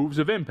 and moves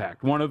of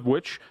impact, one of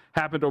which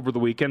happened over the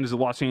weekend is the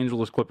Los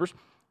Angeles Clippers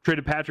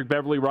traded Patrick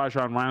Beverley,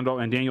 Rajon Rondo,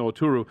 and Daniel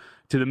Oturu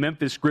to the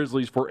Memphis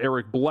Grizzlies for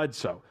Eric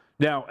Bledsoe.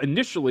 Now,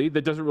 initially,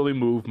 that doesn't really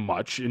move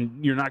much,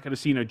 and you're not going to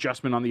see an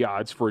adjustment on the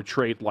odds for a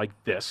trade like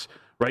this,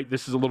 right?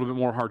 This is a little bit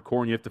more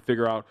hardcore, and you have to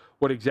figure out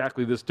what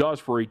exactly this does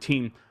for a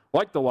team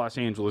like the Los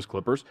Angeles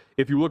Clippers.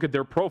 If you look at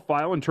their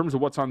profile in terms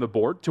of what's on the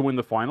board to win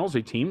the finals,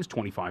 a team's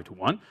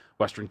 25-1,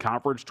 Western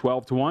Conference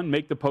 12-1,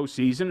 make the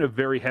postseason a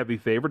very heavy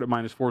favorite at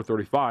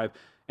 -435,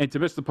 and to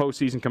miss the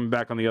postseason coming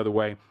back on the other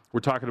way,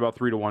 we're talking about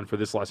 3-1 for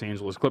this Los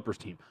Angeles Clippers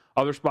team.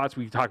 Other spots,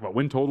 we can talk about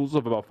win totals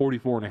of about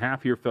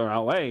 44.5 here for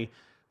LA.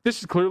 This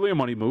is clearly a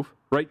money move,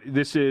 right?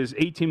 This is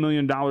 $18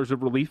 million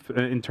of relief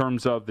in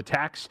terms of the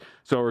tax.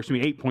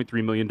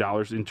 $8.3 million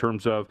in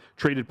terms of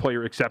traded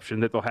player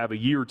exception that they'll have a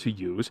year to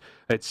use.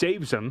 It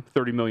saves them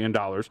 $30 million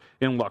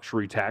in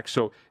luxury tax.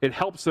 So it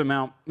helps them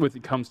out when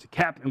it comes to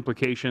cap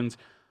implications.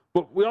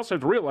 But we also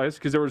have to realize,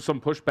 because there was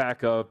some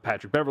pushback of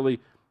Patrick Beverley, you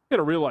got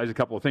to realize a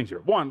couple of things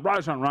here. One,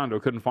 Rajon Rondo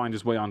couldn't find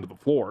his way onto the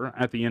floor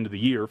at the end of the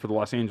year for the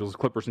Los Angeles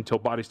Clippers until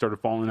bodies started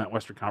falling in that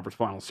Western Conference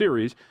Final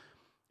Series.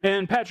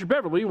 And Patrick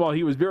Beverley, while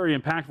he was very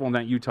impactful in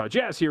that Utah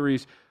Jazz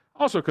series,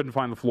 also couldn't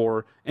find the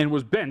floor and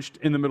was benched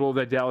in the middle of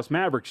that Dallas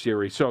Mavericks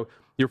series. So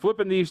you're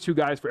flipping these two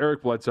guys for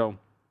Eric Bledsoe.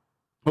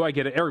 Well, I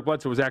get it. Eric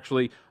Bledsoe was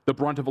actually the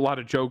brunt of a lot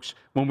of jokes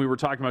when we were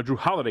talking about Jrue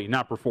Holiday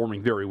not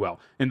performing very well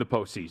in the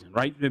postseason,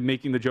 right? And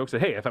making the jokes that,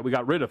 hey, I thought we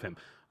got rid of him.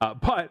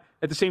 But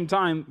at the same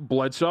time,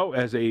 Bledsoe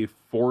as a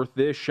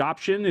fourth-ish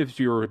option, if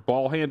you're a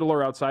ball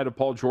handler outside of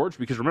Paul George,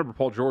 because remember,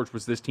 Paul George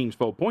was this team's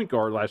faux point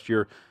guard last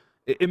year,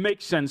 it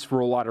makes sense for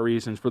a lot of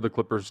reasons for the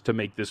Clippers to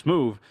make this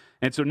move.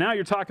 And so now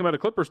you're talking about a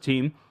Clippers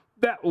team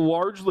that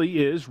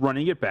largely is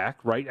running it back,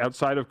 right,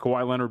 outside of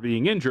Kawhi Leonard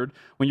being injured.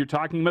 When you're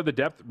talking about the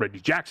depth,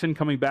 Reggie Jackson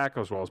coming back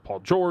as well as Paul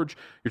George,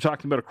 you're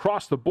talking about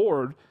across the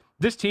board,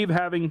 this team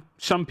having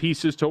some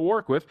pieces to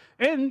work with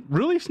and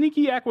really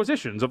sneaky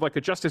acquisitions of like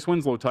a Justice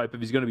Winslow type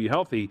if he's going to be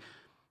healthy.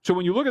 So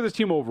when you look at this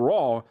team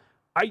overall,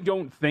 I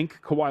don't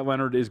think Kawhi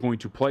Leonard is going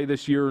to play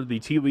this year. The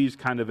tea leaves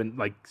kind of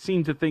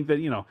seem to think that,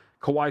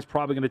 Kawhi's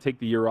probably going to take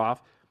the year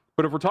off.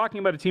 But if we're talking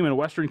about a team in a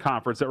Western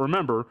Conference that,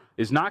 remember,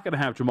 is not going to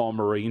have Jamal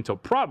Murray until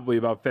probably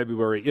about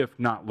February, if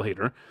not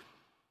later,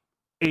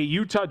 a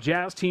Utah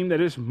Jazz team that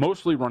is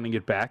mostly running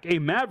it back, a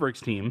Mavericks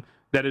team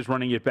that is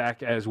running it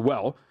back as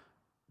well,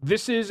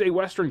 this is a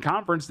Western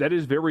Conference that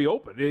is very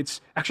open.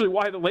 It's actually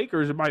why the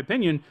Lakers, in my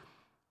opinion,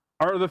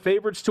 are the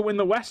favorites to win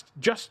the West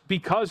just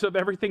because of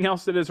everything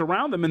else that is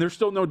around them. And there's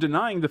still no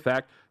denying the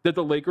fact that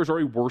the Lakers are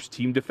a worse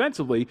team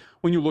defensively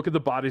when you look at the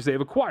bodies they've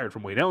acquired,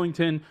 from Wade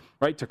Ellington,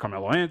 right, to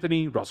Carmelo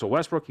Anthony, Russell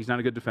Westbrook. He's not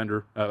a good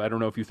defender. I don't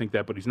know if you think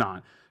that, but he's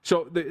not.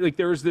 So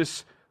there's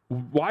this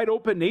wide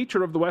open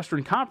nature of the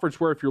Western Conference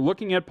where if you're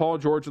looking at Paul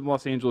George and the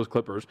Los Angeles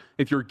Clippers,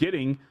 if you're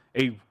getting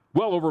a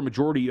well over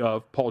majority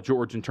of Paul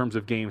George in terms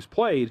of games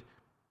played,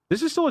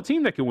 this is still a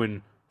team that can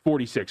win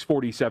 46,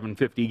 47,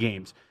 50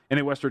 games in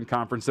a Western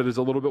Conference that is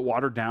a little bit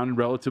watered down and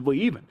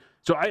relatively even.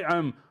 So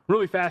I'm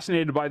really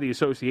fascinated by the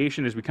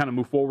association as we kind of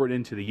move forward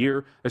into the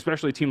year,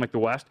 especially a team like the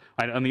West.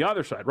 On the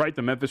other side, right,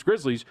 the Memphis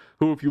Grizzlies,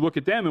 who, if you look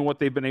at them and what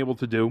they've been able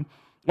to do,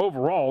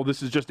 overall,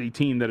 this is just a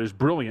team that is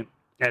brilliant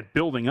at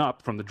building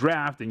up from the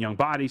draft and young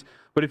bodies.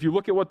 But if you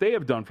look at what they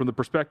have done from the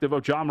perspective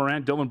of Ja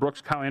Morant, Dillon Brooks,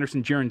 Kyle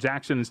Anderson, Jaren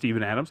Jackson, and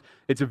Steven Adams,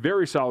 it's a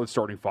very solid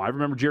starting five.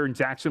 Remember, Jaren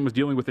Jackson was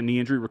dealing with a knee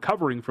injury,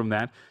 recovering from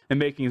that, and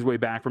making his way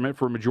back from it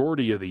for a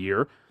majority of the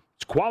year.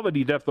 It's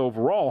quality depth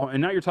overall, and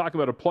now you're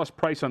talking about a plus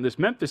price on this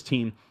Memphis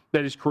team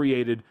that has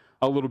created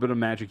a little bit of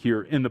magic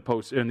here in the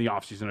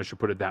offseason, I should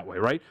put it that way,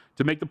 right?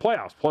 To make the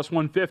playoffs, plus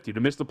 150. To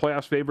miss the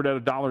playoffs favored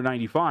at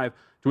 $1.95.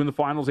 To win the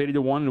finals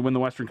 80-1 and to win the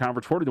Western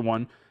Conference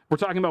 40-1. We're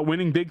talking about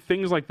winning big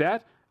things like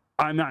that.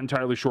 I'm not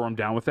entirely sure I'm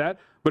down with that.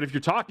 But if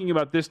you're talking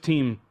about this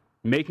team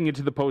making it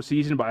to the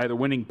postseason by either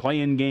winning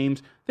play-in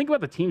games, think about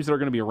the teams that are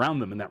going to be around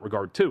them in that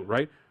regard too,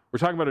 right? We're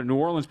talking about a New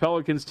Orleans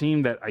Pelicans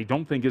team that I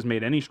don't think has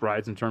made any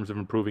strides in terms of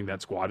improving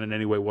that squad in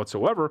any way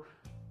whatsoever.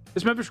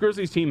 This Memphis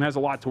Grizzlies team has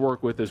a lot to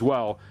work with as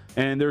well,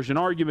 and there's an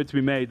argument to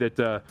be made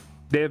that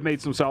they have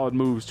made some solid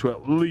moves to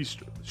at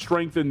least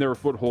strengthen their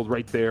foothold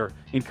right there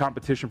in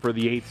competition for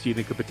the 8th seed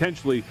and could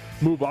potentially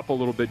move up a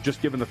little bit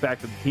just given the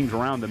fact that the teams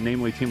around them,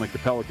 namely a team like the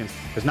Pelicans,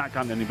 has not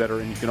gotten any better,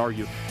 and you can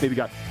argue maybe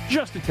got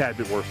just a tad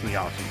bit worse in the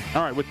offseason.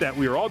 All right, with that,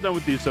 we are all done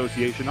with the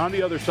association. On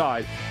the other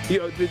side,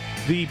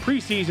 the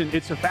preseason,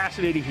 it's a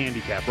fascinating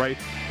handicap, right?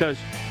 Because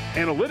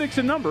analytics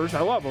and numbers,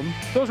 I love them.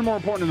 Those are more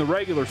important in the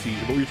regular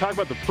season. But when you talk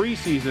about the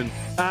preseason,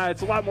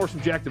 it's a lot more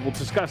subjective. We'll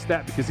discuss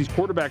that because these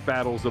quarterback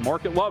battles, the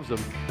market loves them,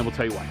 and we'll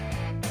tell you why.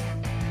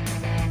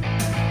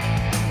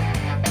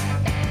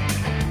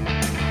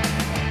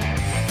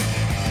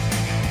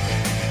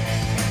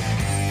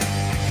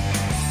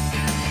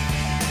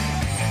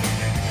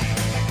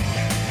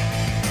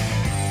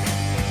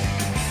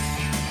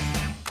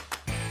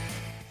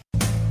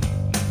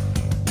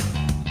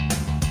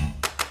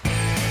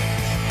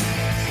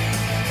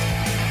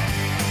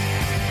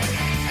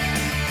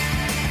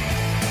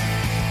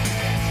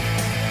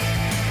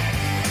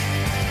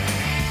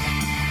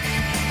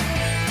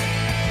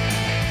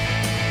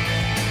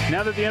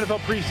 Now that the NFL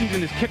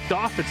preseason is kicked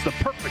off, it's the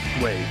perfect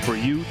way for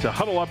you to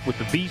huddle up with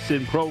the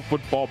VSiN Pro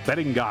Football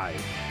Betting Guide.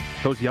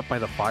 Cozy up by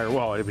the fire.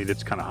 Well, I mean,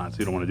 it's kind of hot, so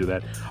you don't want to do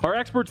that. Our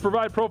experts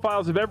provide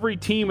profiles of every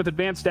team with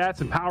advanced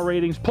stats and power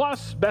ratings,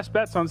 plus best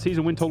bets on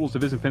season win totals,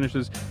 division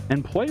finishes,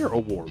 and player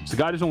awards. The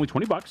guide is only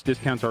 $20.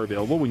 Discounts are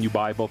available when you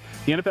buy both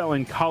the NFL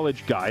and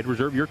college guide.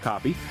 Reserve your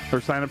copy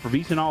or sign up for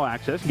VSiN All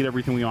Access and get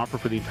everything we offer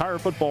for the entire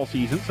football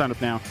season. Sign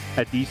up now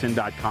at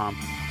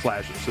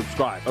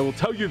vsin.com/subscribe. I will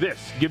tell you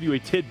this, give you a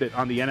tidbit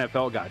on the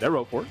NFL guide. I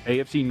wrote for it.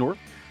 AFC North.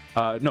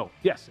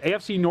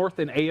 AFC North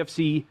and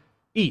AFC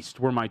East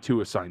were my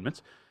two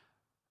assignments.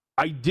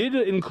 I did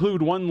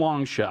include one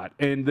long shot,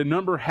 and the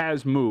number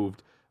has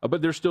moved,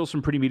 but there's still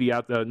some pretty meaty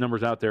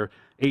numbers out there.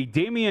 A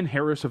Damian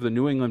Harris of the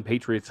New England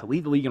Patriots to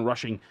lead the league in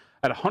rushing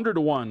at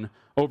 100-1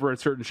 over at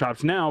certain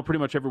shops. Now, pretty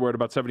much everywhere at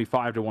about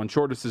 75-1.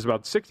 Shortest is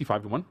about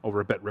 65-1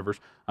 over at Bet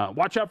Rivers.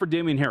 Watch out for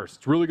Damian Harris.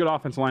 It's a really good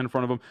offensive line in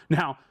front of him.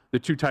 Now, the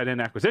two tight end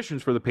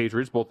acquisitions for the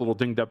Patriots, both a little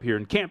dinged up here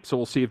in camp, so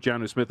we'll see if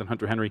Jonnu Smith and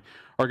Hunter Henry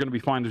are going to be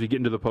fine as we get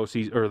into the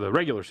postseason or the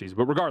regular season.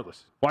 But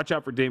regardless, watch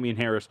out for Damian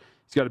Harris.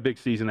 He's got a big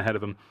season ahead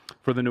of him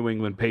for the New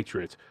England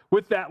Patriots.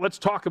 With that, let's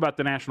talk about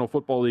the National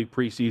Football League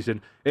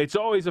preseason. It's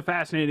always a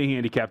fascinating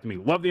handicap to me.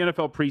 Love the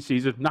NFL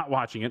preseason. Not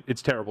watching it.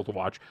 It's terrible to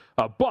watch.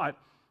 But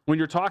when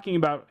you're talking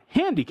about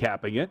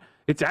handicapping it,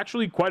 it's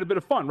actually quite a bit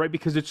of fun, right?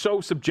 Because it's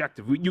so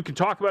subjective. You can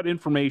talk about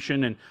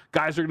information and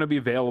guys are going to be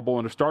available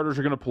and if starters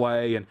are going to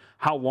play and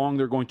how long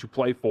they're going to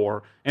play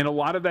for. And a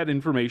lot of that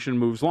information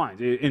moves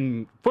lines.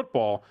 In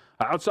football,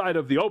 outside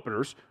of the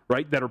openers,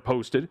 right, that are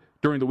posted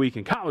during the week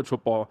in college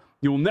football,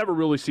 you will never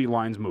really see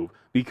lines move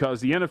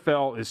because the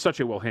NFL is such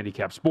a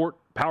well-handicapped sport.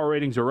 Power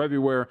ratings are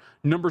everywhere.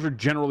 Numbers are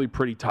generally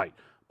pretty tight.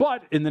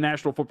 But in the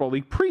National Football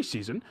League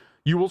preseason,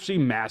 you will see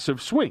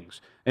massive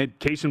swings. And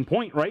case in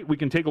point, right, we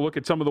can take a look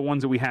at some of the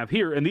ones that we have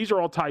here, and these are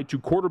all tied to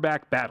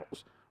quarterback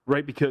battles,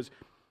 right? Because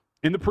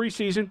in the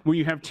preseason, when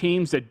you have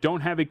teams that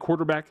don't have a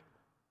quarterback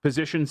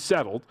position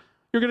settled,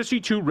 you're going to see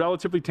two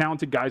relatively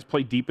talented guys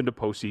play deep into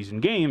postseason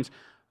games,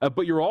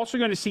 but you're also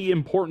going to see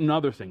important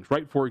other things,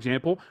 right? For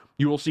example,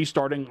 you will see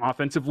starting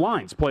offensive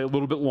lines play a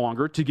little bit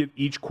longer to give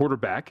each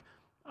quarterback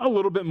a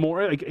little bit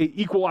more, like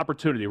equal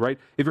opportunity, right?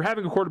 If you're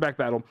having a quarterback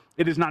battle,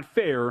 it is not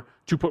fair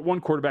to put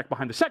one quarterback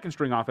behind the second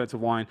string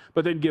offensive line,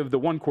 but then give the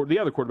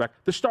other quarterback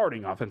the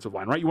starting offensive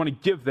line, right? You want to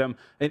give them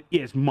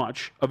as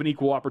much of an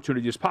equal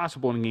opportunity as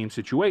possible in a game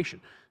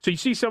situation. So you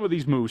see some of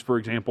these moves, for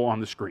example, on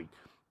the screen.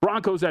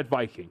 Broncos at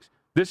Vikings.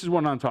 This is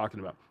what I'm talking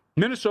about.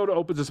 Minnesota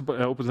opens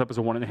up as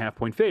a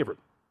 1.5-point favorite.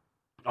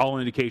 All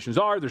indications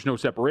are there's no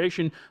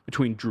separation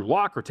between Drew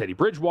Lock or Teddy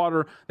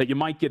Bridgewater, that you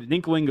might get an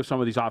inkling of some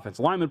of these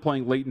offensive linemen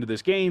playing late into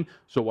this game.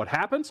 So what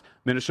happens?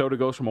 Minnesota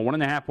goes from a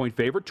 1.5-point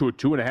favorite to a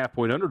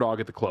 2.5-point underdog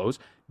at the close.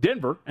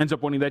 Denver ends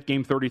up winning that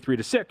game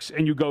 33-6,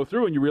 and you go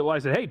through and you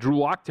realize that, hey, Drew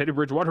Lock, Teddy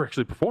Bridgewater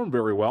actually performed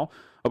very well.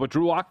 But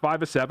Drew Lock,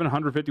 5 of 7,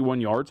 151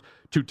 yards,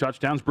 2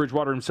 touchdowns.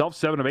 Bridgewater himself,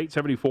 7 of 8,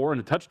 74,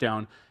 and a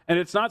touchdown. And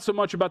it's not so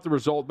much about the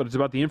result, but it's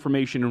about the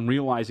information and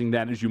realizing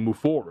that as you move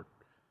forward.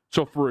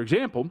 So, for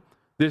example,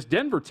 this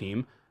Denver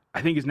team,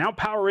 I think, is now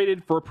power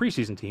rated for a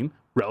preseason team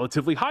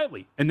relatively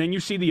highly. And then you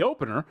see the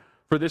opener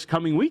for this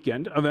coming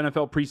weekend of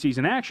NFL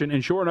preseason action,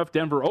 and sure enough,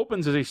 Denver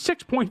opens as a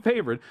 6-point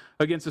favorite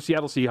against the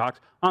Seattle Seahawks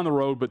on the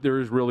road, but there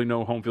is really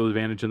no home field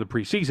advantage in the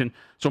preseason.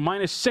 So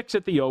 -6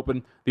 at the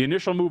open. The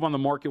initial move on the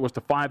market was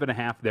to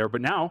 5.5 there,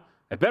 but now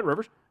at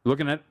BetRivers, you're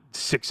looking at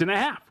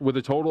 6.5 with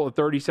a total of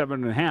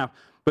 37.5.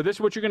 But this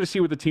is what you're going to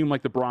see with a team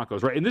like the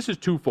Broncos, right? And this is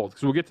twofold,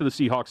 because we'll get to the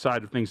Seahawks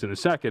side of things in a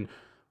second.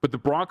 But the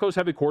Broncos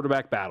have a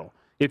quarterback battle.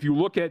 If you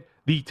look at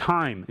the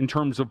time in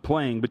terms of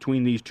playing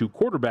between these two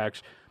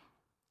quarterbacks,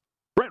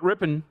 Brett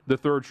Rippon, the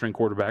third-string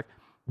quarterback,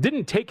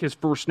 didn't take his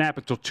first snap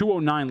until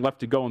 2:09 left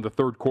to go in the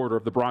third quarter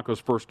of the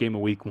Broncos' first game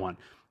of Week 1.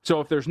 So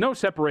if there's no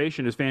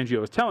separation, as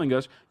Fangio is telling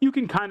us, you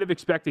can kind of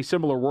expect a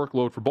similar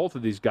workload for both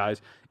of these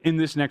guys in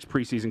this next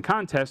preseason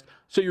contest.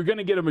 So you're going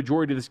to get a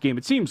majority of this game,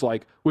 it seems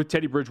like, with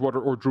Teddy Bridgewater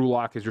or Drew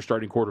Lock as your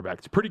starting quarterback.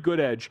 It's a pretty good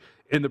edge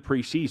in the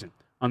preseason.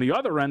 On the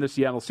other end, the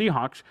Seattle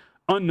Seahawks,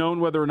 unknown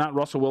whether or not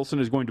Russell Wilson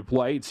is going to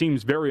play. It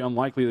seems very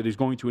unlikely that he's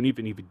going to, and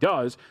even if he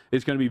does,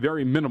 it's going to be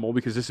very minimal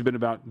because this has been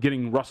about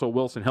getting Russell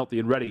Wilson healthy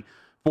and ready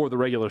for the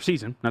regular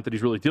season. Not that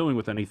he's really dealing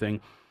with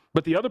anything.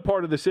 But the other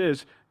part of this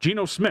is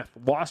Geno Smith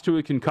lost to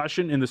a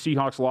concussion and the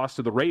Seahawks lost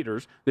to the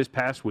Raiders this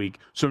past week.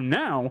 So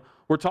now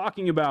we're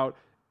talking about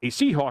a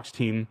Seahawks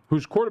team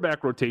whose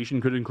quarterback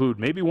rotation could include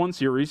maybe one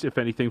series, if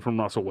anything, from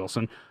Russell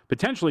Wilson,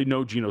 potentially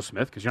no Geno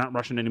Smith because you're not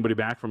rushing anybody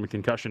back from a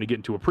concussion to get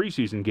into a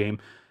preseason game,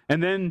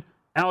 and then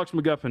Alex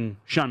McGuffin,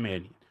 Sean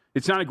Mannion.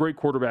 It's not a great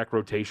quarterback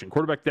rotation.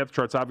 Quarterback depth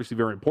chart's obviously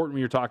very important when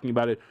you're talking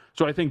about it.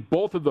 So I think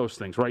both of those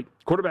things, right?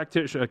 Quarterback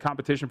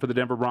competition for the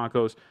Denver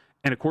Broncos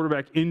and a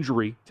quarterback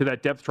injury to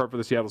that depth chart for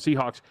the Seattle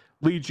Seahawks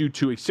leads you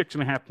to a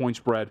 6.5-point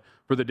spread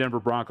for the Denver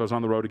Broncos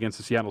on the road against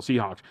the Seattle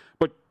Seahawks.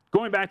 But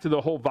going back to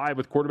the whole vibe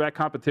with quarterback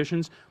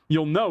competitions,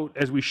 you'll note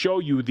as we show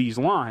you these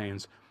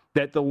lines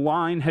that the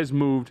line has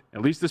moved,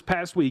 at least this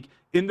past week,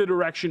 in the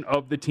direction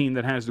of the team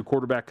that has the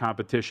quarterback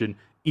competition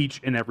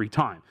each and every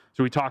time.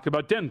 So we talk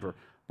about Denver.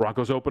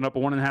 Broncos open up a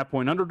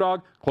 1.5-point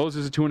underdog,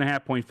 closes a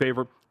 2.5-point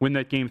favorite, win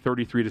that game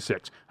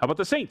 33-6. How about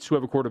the Saints, who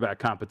have a quarterback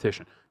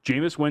competition?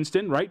 Jameis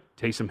Winston, right?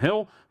 Taysom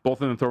Hill,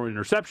 both of them throw an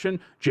interception.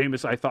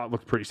 Jameis, I thought,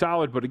 looked pretty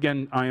solid, but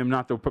again, I am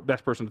not the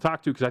best person to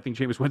talk to because I think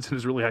Jameis Winston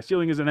is really high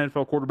ceiling as an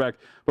NFL quarterback.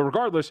 But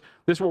regardless,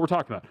 this is what we're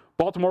talking about.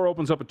 Baltimore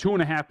opens up a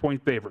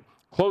 2.5-point favorite,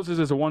 closes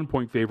as a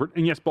 1-point favorite,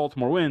 and yes,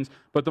 Baltimore wins,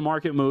 but the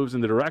market moves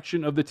in the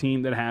direction of the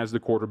team that has the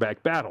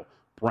quarterback battle.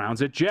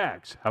 Browns at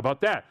Jags. How about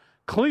that?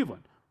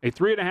 Cleveland, a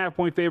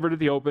 3.5-point favorite at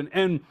the open,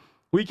 and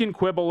we can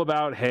quibble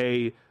about,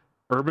 hey,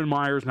 Urban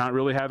Meyer's not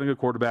really having a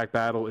quarterback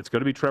battle. It's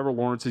going to be Trevor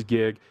Lawrence's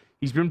gig.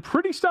 He's been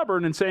pretty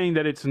stubborn in saying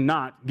that it's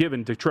not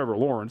given to Trevor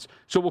Lawrence,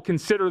 so we'll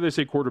consider this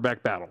a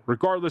quarterback battle.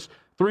 Regardless,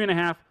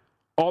 3.5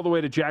 all the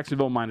way to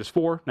Jacksonville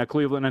 -4. Now,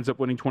 Cleveland ends up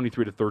winning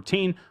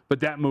 23-13, but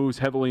that moves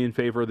heavily in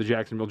favor of the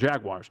Jacksonville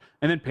Jaguars.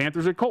 And then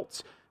Panthers at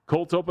Colts.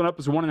 Colts open up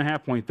as a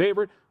 1.5-point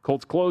favorite.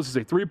 Colts close as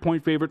a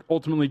 3-point favorite,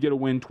 ultimately get a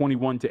win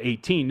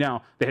 21-18.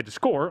 Now, they had to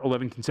score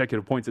 11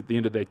 consecutive points at the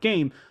end of that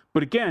game.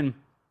 But again,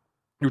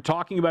 you're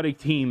talking about a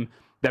team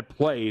that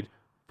played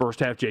First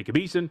half, Jacob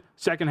Eason.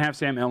 Second half,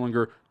 Sam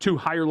Ehlinger. Two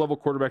higher-level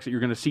quarterbacks that you're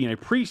going to see in a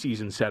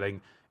preseason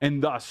setting.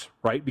 And thus,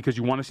 right, because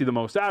you want to see the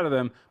most out of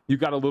them, you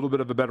got a little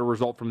bit of a better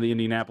result from the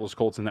Indianapolis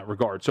Colts in that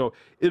regard. So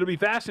it'll be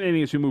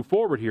fascinating as we move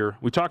forward here.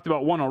 We talked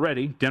about one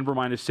already, Denver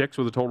 -6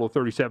 with a total of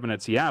 37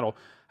 at Seattle.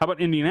 How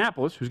about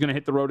Indianapolis, who's going to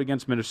hit the road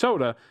against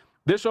Minnesota?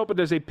 This opened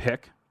as a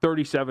pick,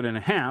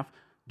 37.5.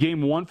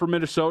 Game 1 for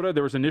Minnesota,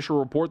 there was an initial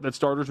report that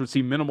starters would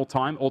see minimal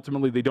time.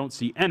 Ultimately, they don't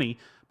see any.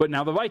 But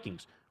now the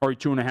Vikings are a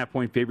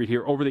 2.5-point favorite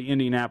here over the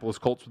Indianapolis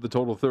Colts with a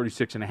total of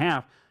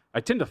 36.5. I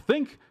tend to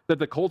think that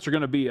the Colts are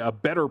going to be a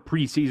better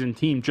preseason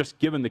team just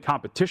given the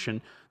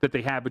competition that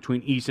they have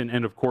between Eason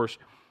and, of course,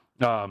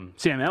 Sam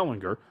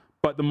Ehlinger.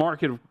 But the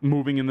market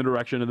moving in the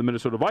direction of the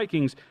Minnesota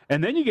Vikings.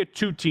 And then you get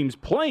two teams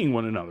playing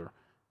one another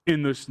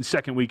in the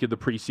second week of the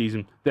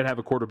preseason that have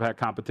a quarterback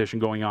competition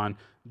going on.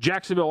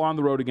 Jacksonville on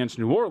the road against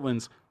New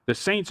Orleans. The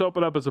Saints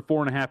open up as a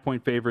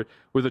 4.5-point favorite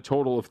with a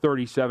total of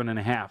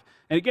 37.5.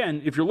 And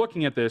again, if you're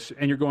looking at this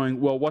and you're going,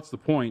 well, what's the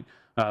point?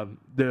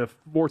 The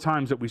 4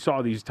 times that we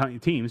saw these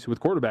teams with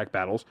quarterback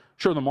battles,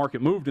 sure, the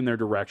market moved in their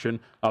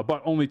direction,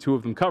 but only 2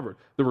 of them covered.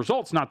 The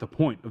result's not the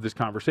point of this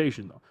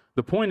conversation, though.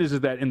 The point is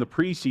that in the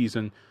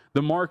preseason,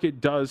 the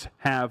market does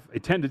have a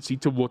tendency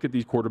to look at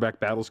these quarterback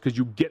battles because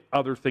you get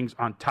other things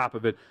on top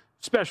of it,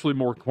 especially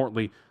more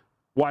importantly,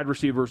 wide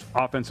receivers,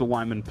 offensive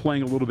linemen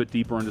playing a little bit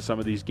deeper into some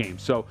of these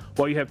games. So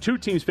while you have 2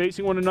 teams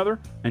facing one another,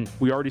 and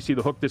we already see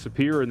the hook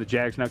disappear and the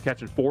Jags now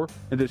catching 4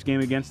 in this game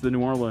against the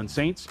New Orleans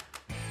Saints,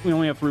 we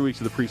only have 3 weeks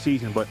of the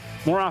preseason. But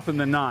more often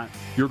than not,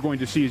 you're going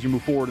to see as you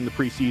move forward in the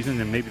preseason,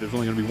 and maybe there's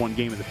only going to be one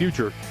game in the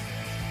future,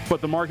 but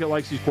the market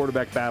likes these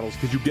quarterback battles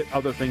because you get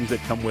other things that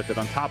come with it.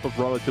 On top of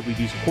relatively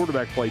decent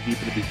quarterback play deep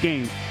into these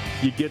games,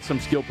 you get some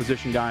skill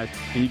position guys,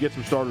 and you get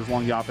some starters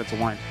along the offensive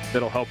line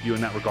that'll help you in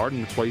that regard.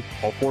 And that's why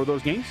all 4 of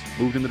those games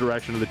moved in the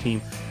direction of the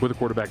team with a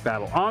quarterback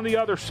battle. On the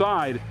other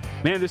side,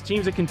 man, this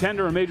team's a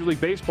contender in Major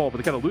League Baseball, but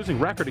they got a losing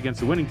record against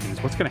the winning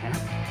teams. What's going to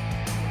happen?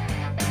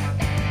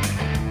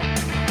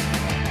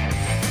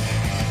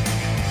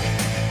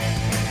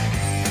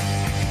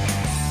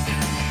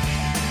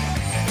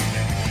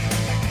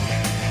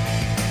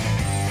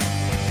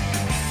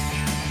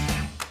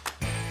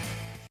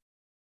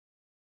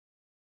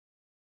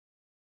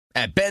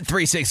 At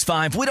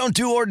Bet365, we don't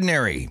do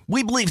ordinary.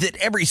 We believe that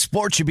every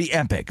sport should be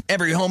epic.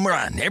 Every home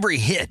run, every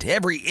hit,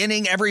 every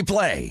inning, every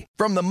play.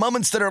 From the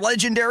moments that are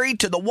legendary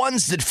to the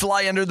ones that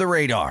fly under the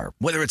radar.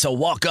 Whether it's a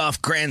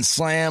walk-off grand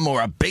slam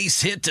or a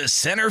base hit to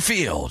center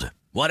field.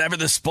 Whatever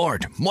the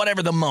sport,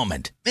 whatever the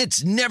moment.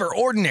 It's never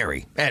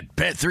ordinary at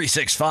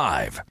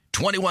Bet365.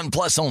 21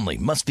 plus only.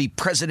 Must be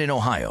present in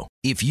Ohio.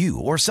 If you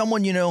or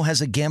someone you know has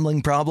a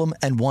gambling problem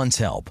and wants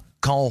help,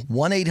 call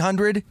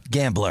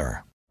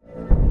 1-800-GAMBLER.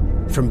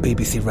 From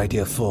BBC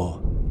Radio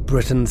 4,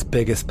 Britain's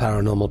biggest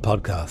paranormal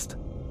podcast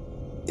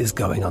is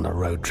going on a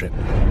road trip.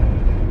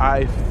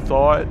 I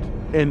thought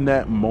in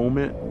that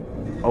moment,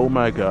 oh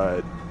my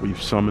God,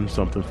 we've summoned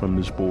something from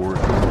this board.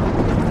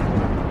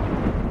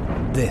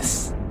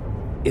 This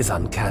is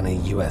Uncanny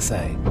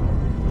USA.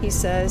 He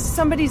says,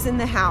 somebody's in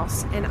the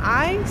house, and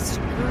I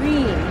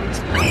screamed.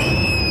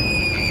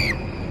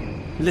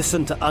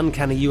 Listen to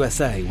Uncanny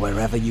USA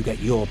wherever you get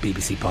your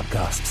BBC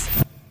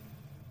podcasts,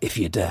 if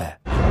you dare.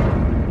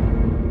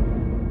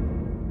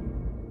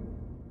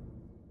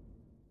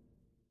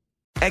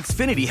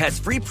 Xfinity has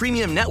free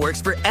premium networks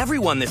for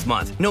everyone this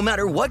month, no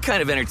matter what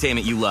kind of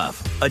entertainment you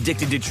love.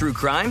 Addicted to true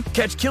crime?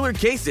 Catch killer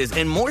cases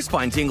and more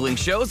spine-tingling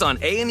shows on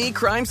A&E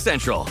Crime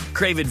Central.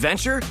 Crave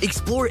adventure?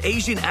 Explore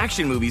Asian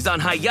action movies on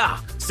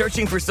Hi-YAH.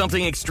 Searching for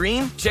something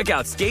extreme? Check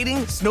out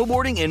skating,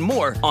 snowboarding, and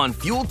more on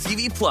Fuel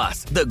TV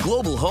Plus, the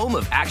global home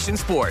of action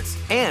sports.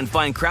 And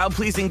find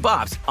crowd-pleasing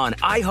bops on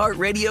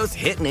iHeartRadio's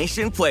Hit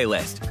Nation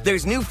playlist.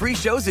 There's new free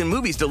shows and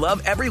movies to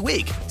love every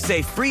week.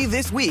 Say free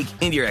this week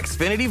in your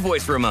Xfinity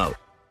voice remote.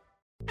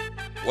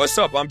 What's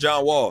up? I'm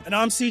John Wall. And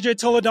I'm CJ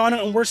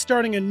Toledano, and we're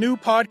starting a new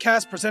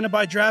podcast presented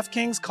by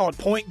DraftKings called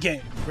Point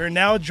Game. We're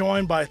now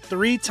joined by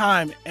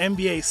 3-time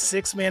NBA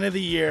Sixth Man of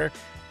the Year,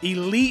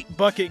 elite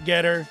bucket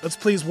getter. Let's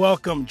please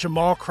welcome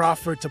Jamal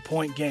Crawford to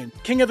Point Game.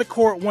 King of the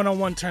Court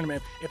one-on-one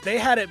tournament. If they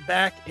had it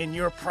back in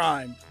your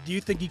prime, do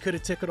you think you could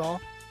have took it all?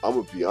 I'm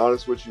going to be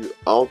honest with you.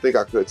 I don't think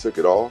I could have took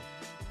it all,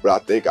 but I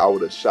think I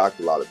would have shocked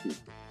a lot of people.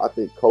 I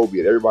think Kobe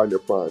and everybody in their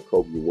prime,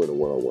 Kobe would win a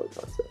one-on-one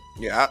contest.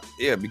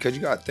 Yeah, because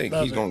you got to think.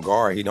 He's going to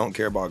guard. He don't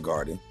care about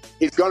guarding.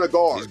 He's going to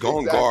guard. He's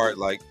going to guard.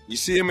 Like, you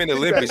see him in the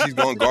Olympics, he's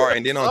going to guard.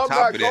 And then on top of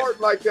that. I'm not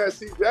guarding like that,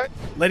 CJ.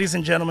 Ladies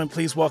and gentlemen,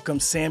 please welcome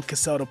Sam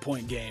Cassell to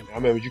Point Game. I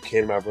remember you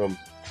came out from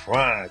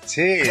prime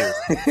 10.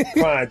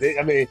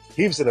 I mean,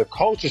 he was in a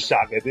culture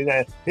shock. And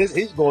then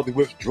he's going through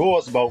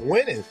withdrawals about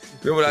winning.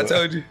 Remember what I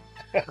told you?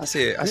 I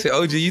said,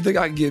 OG, you think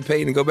I can get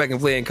paid and go back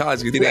and play in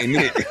college because it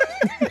ain't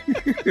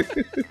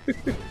it?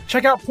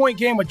 Check out Point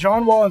Game with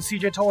John Wall and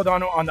CJ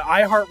Toledano on the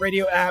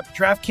iHeartRadio app,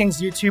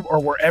 DraftKings YouTube, or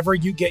wherever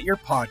you get your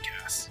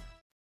podcasts.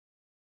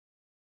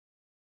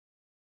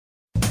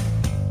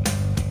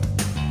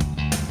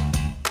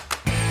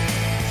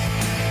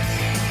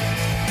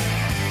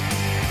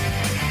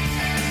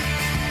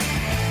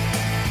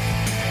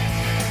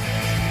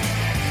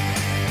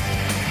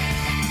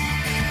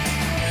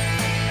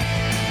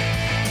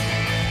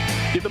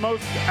 Get the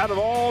most out of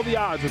all the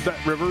odds with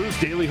Bet Rivers.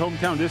 Daily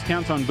hometown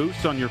discounts on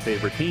boosts on your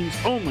favorite teams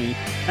only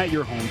at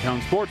your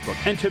hometown sportsbook.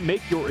 And to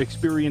make your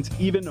experience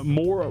even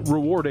more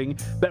rewarding,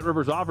 Bet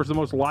Rivers offers the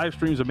most live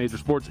streams of major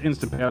sports,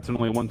 instant payouts, and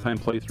only a one-time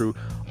playthrough.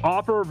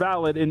 Offer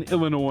valid in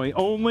Illinois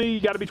only.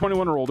 You got to be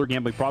 21 or older.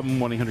 Gambling problem,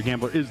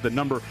 1-800-GAMBLER is the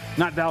number.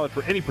 Not valid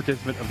for any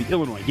participant of the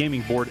Illinois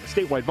Gaming Board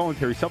statewide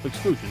voluntary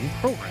self-exclusion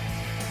program.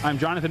 I'm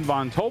Jonathan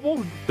Von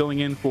Tobel,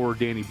 filling in for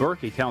Danny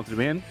Burke, a talented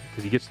man,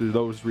 because he gets through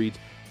those reads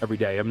every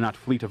day. I'm not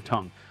fleet of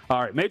tongue.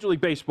 All right, Major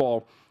League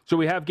Baseball. So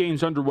we have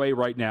games underway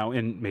right now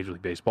in Major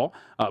League Baseball,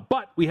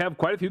 but we have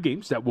quite a few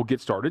games that will get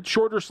started.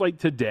 Shorter slate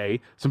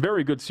today, some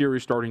very good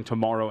series starting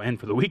tomorrow, and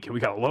for the weekend we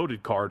got a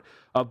loaded card.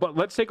 But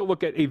let's take a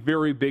look at a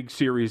very big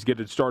series, get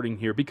it starting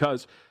here,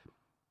 because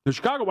the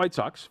Chicago White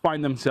Sox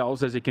find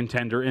themselves as a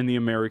contender in the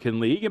American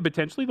League, and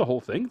potentially the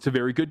whole thing. It's a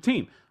very good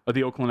team.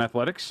 The Oakland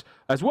Athletics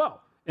as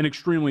well. An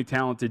extremely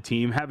talented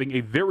team, having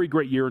a very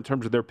great year in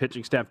terms of their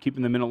pitching staff,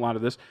 keeping them in a lot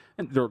of this.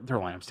 And their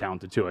lineup's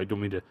talented, too. I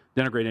don't mean to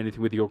denigrate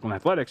anything with the Oakland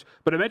Athletics.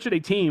 But I mentioned a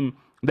team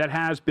that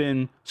has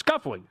been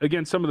scuffling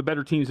against some of the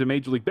better teams in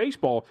Major League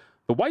Baseball.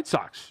 The White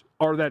Sox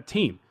are that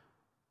team.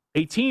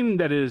 A team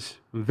that is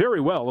very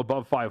well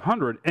above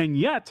 500, and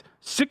yet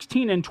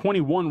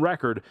 16-21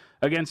 record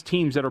against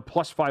teams that are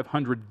plus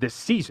 500 this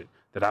season.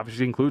 That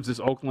obviously includes this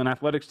Oakland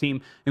Athletics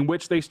team, in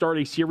which they start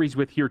a series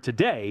with here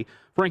today.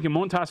 Frankie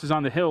Montas is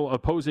on the hill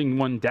opposing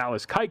one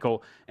Dallas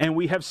Keuchel, and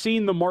we have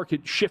seen the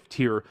market shift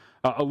here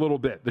a little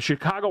bit. The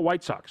Chicago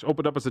White Sox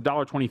opened up as a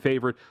 $1.20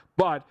 favorite,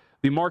 but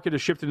the market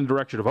has shifted in the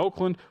direction of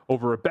Oakland.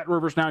 Over at Bet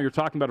Rivers now, you're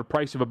talking about a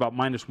price of about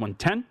minus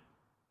 110,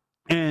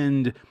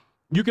 and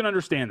you can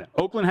understand that.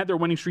 Oakland had their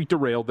winning streak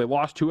derailed. They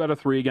lost 2 out of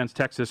 3 against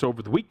Texas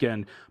over the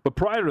weekend, but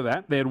prior to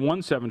that, they had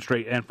won 7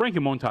 straight, and Frankie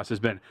Montas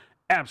has been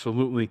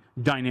absolutely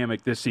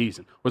dynamic this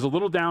season. Was a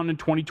little down in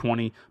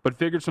 2020, but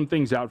figured some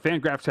things out.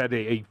 Fangraphs had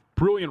a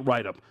brilliant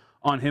write-up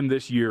on him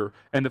this year,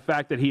 and the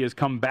fact that he has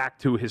come back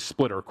to his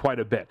splitter quite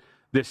a bit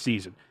this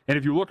season. And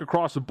if you look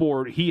across the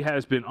board, he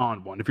has been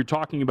on one. If you're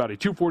talking about a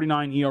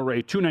 2.49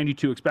 ERA,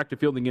 2.92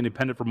 expected fielding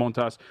independent for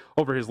Montas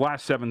over his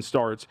last 7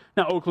 starts.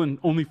 Now, Oakland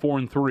only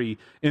 4-3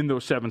 in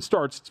those 7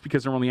 starts. It's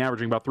because they're only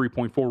averaging about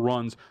 3.4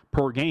 runs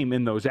per game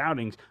in those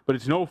outings. But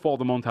it's no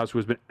fault of Montas, who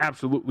has been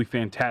absolutely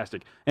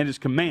fantastic. And his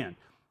command.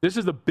 This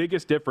is the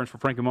biggest difference for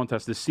Frankie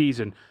Montas this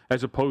season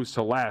as opposed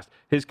to last.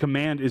 His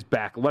command is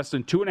back. Less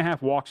than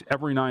 2.5 walks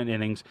every 9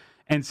 innings.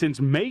 And since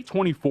May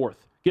 24th,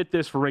 get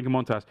this for Frankie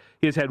Montas,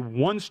 he has had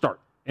 1 start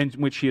in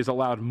which he has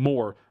allowed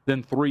more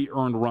than 3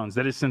 earned runs.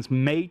 That is since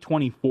May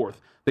 24th.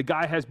 The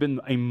guy has been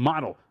a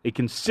model, a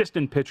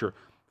consistent pitcher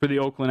for the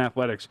Oakland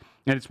Athletics,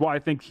 and it's why I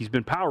think he's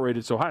been power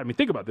rated so high. I mean,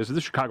 think about this. It's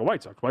the Chicago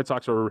White Sox. White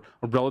Sox are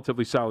a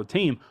relatively solid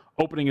team,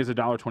 opening as a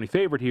 $1.20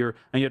 favorite here,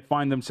 and yet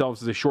find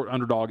themselves as a short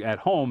underdog at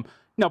home.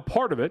 Now,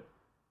 part of it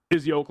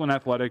is the Oakland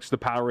Athletics, the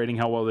power rating,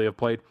 how well they have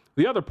played.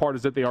 The other part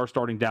is that they are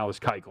starting Dallas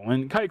Keuchel,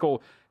 and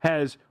Keuchel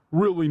has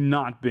really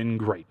not been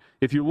great.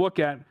 If you look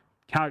at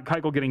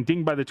Keuchel getting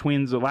dinged by the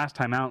Twins the last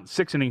time out,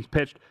 6 innings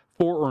pitched,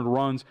 4 earned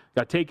runs,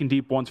 got taken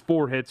deep once,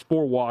 4 hits,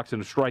 4 walks,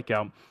 and a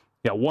strikeout.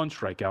 Yeah, 1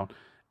 strikeout.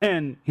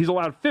 And he's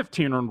allowed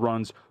 15 earned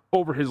runs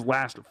over his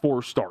last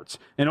 4 starts.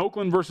 In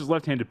Oakland versus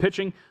left-handed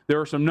pitching,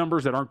 there are some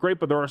numbers that aren't great,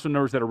 but there are some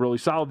numbers that are really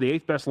solid. The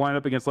 8th best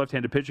lineup against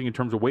left-handed pitching in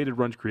terms of weighted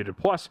runs created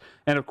plus,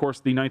 and of course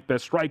the 9th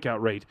best strikeout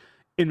rate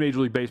in Major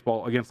League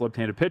Baseball against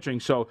left-handed pitching.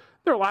 So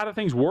there are a lot of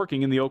things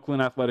working in the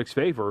Oakland Athletics'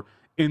 favor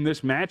in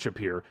this matchup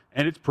here,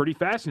 and it's pretty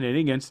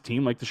fascinating against a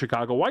team like the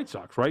Chicago White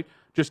Sox, right?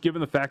 Just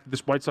given the fact that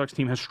this White Sox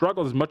team has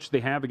struggled as much as they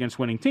have against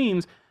winning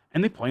teams,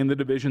 and they play in the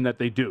division that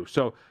they do.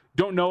 So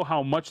don't know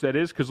how much that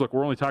is, because, look,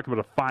 we're only talking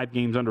about 5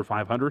 games under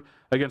 500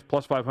 against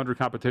plus 500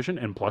 competition,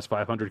 and plus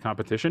 500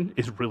 competition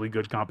is really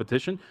good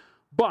competition.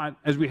 But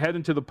as we head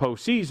into the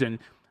postseason,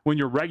 when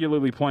you're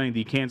regularly playing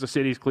the Kansas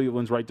Cities,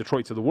 Clevelands, right,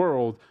 Detroits of the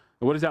world,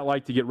 what is that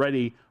like to get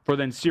ready for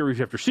then series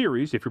after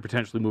series, if you're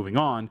potentially moving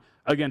on,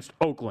 against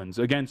Oakland's,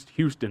 against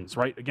Houston's,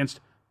 right, against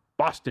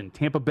Boston,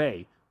 Tampa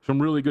Bay, some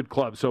really good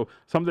clubs. So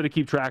something to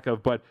keep track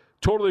of, but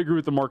totally agree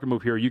with the market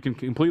move here. You can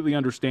completely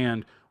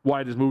understand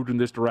why it has moved in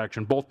this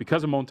direction, both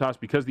because of Montas,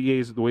 because the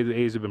way the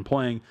A's have been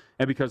playing,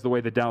 and because the way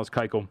that Dallas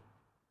Keuchel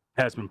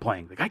has been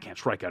playing. The guy can't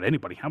strike out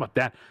anybody. How about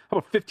that? How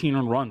about 15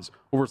 earned runs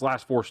over his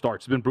last 4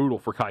 starts? It's been brutal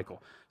for Keuchel.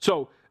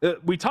 So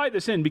we tie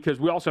this in because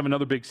we also have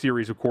another big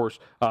series, of course,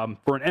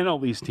 for an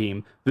NL East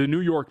team. The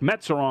New York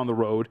Mets are on the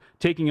road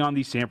taking on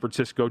the San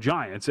Francisco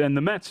Giants, and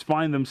the Mets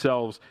find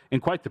themselves in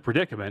quite the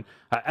predicament.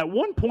 At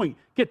one point,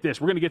 get this,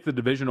 we're going to get to the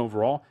division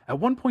overall. At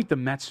one point, the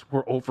Mets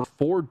were over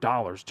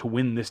 $4 to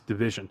win this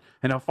division,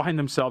 and now find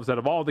themselves out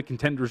of all the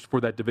contenders for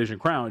that division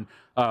crown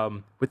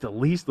with the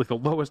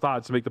lowest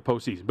odds to make the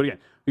postseason. But again,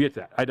 we get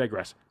to that. I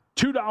digress.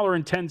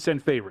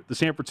 $2.10 favorite. The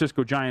San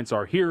Francisco Giants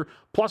are here,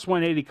 plus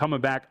 180 coming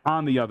back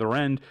on the other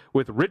end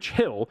with Rich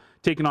Hill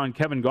taking on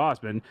Kevin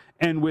Gausman.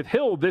 And with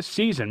Hill this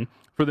season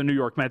for the New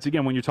York Mets,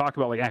 again, when you talk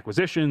about like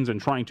acquisitions and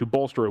trying to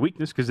bolster a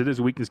weakness, because it is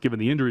a weakness given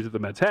the injuries that the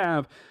Mets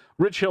have,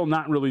 Rich Hill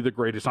not really the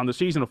greatest. On the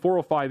season, a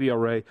 4.05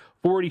 ERA,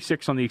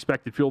 4.86 on the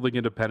expected fielding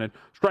independent.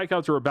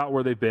 Strikeouts are about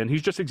where they've been.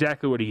 He's just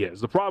exactly what he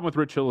is. The problem with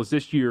Rich Hill is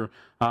this year,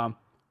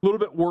 a little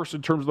bit worse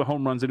in terms of the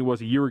home runs than he was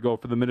a year ago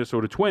for the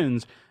Minnesota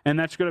Twins, and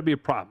that's going to be a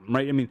problem,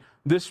 right? I mean,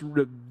 this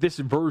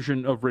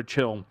version of Rich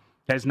Hill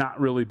has not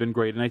really been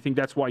great, and I think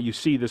that's why you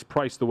see this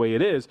price the way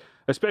it is,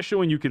 especially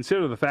when you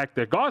consider the fact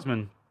that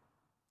Gausman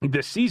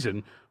this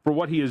season, for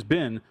what he has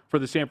been for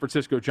the San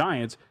Francisco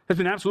Giants, has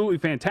been absolutely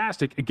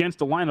fantastic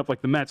against a lineup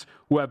like the Mets,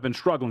 who have been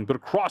struggling. But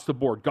across the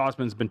board,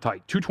 Gausman's been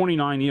tight.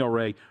 2.29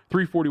 ERA,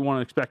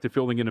 3.41 expected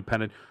fielding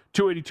independent,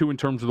 2.82 in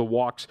terms of the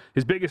walks.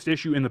 His biggest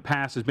issue in the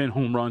past has been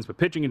home runs, but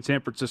pitching in San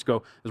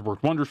Francisco has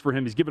worked wonders for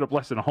him. He's given up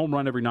less than a home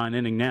run every 9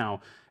 inning now,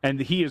 and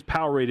he is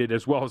power rated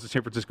as well as the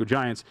San Francisco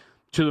Giants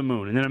to the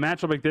moon. And in a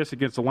matchup like this,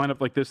 against a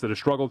lineup like this that has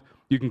struggled,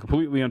 you can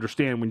completely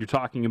understand when you're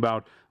talking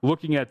about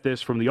looking at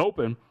this from the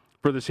open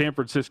for the San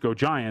Francisco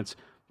Giants,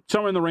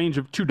 somewhere in the range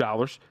of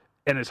 $2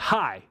 and as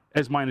high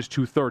as minus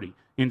 230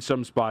 in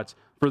some spots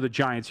for the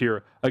Giants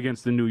here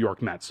against the New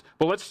York Mets.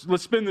 But let's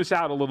spin this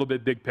out a little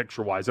bit big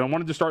picture-wise. And I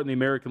wanted to start in the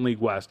American League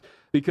West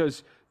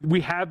because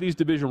we have these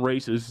division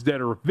races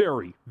that are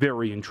very,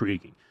 very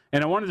intriguing.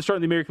 And I wanted to start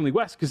in the American League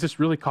West because this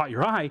really caught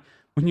your eye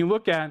when you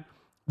look at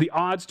the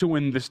odds to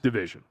win this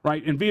division,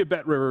 right? And via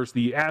BetRivers,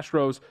 the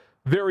Astros,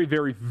 very,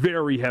 very,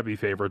 very heavy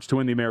favorites to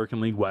win the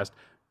American League West.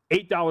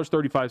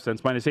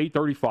 $8.35, minus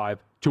 835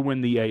 to win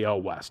the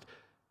AL West.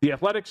 The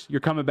Athletics, you're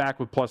coming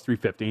back with plus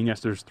 350. And yes,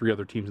 there's 3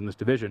 other teams in this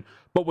division.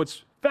 But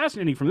what's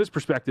fascinating from this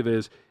perspective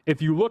is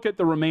if you look at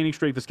the remaining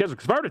strength of schedule,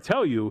 because if I were to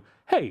tell you,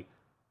 hey,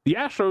 the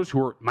Astros,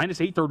 who are minus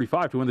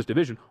 835 to win this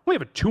division, only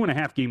have a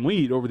 2.5-game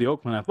lead over the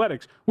Oakland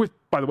Athletics with,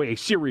 by the way, a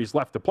series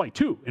left to play,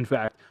 too, in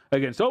fact,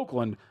 against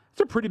Oakland. It's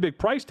a pretty big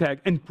price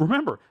tag. And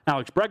remember,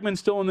 Alex Bregman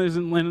still is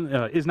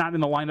not in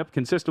the lineup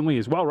consistently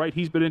as well, right?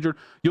 He's been injured.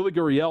 Yuli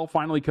Gurriel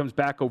finally comes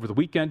back over the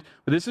weekend.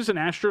 But this is an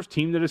Astros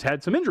team that has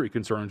had some injury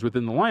concerns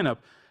within the lineup.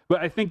 But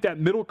I think that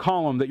middle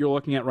column that you're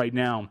looking at right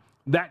now,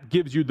 that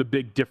gives you the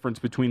big difference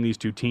between these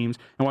two teams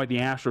and why the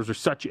Astros are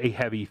such a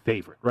heavy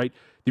favorite, right?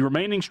 The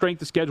remaining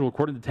strength of schedule,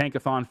 according to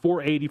Tankathon,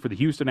 480 for the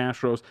Houston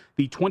Astros,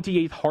 the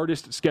 28th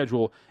hardest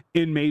schedule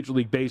in Major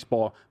League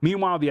Baseball.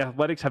 Meanwhile, the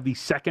Athletics have the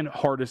second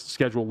hardest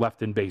schedule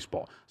left in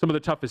baseball. Some of the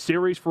toughest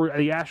series for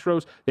the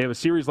Astros, they have a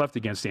series left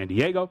against San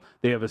Diego.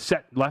 They have a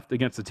set left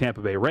against the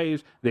Tampa Bay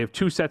Rays. They have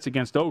 2 sets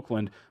against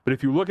Oakland. But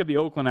if you look at the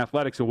Oakland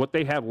Athletics and what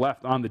they have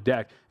left on the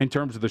deck in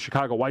terms of the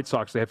Chicago White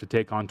Sox they have to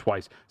take on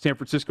twice, San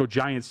Francisco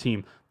Giants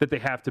team that they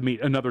have to meet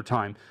another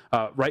time,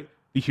 right?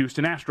 The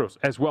Houston Astros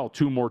as well,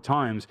 2 more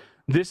times.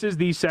 This is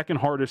the second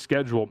hardest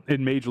schedule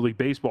in Major League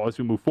Baseball as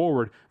we move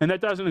forward, and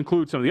that doesn't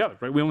include some of the others,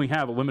 right? We only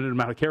have a limited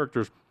amount of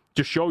characters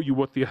to show you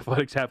what the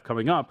Athletics have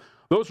coming up.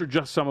 Those are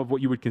just some of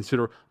what you would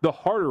consider the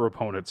harder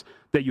opponents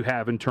that you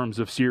have in terms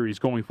of series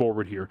going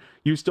forward here.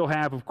 You still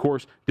have, of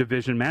course,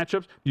 division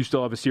matchups. You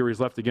still have a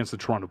series left against the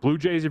Toronto Blue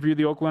Jays if you're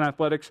the Oakland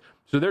Athletics.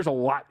 So there's a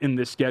lot in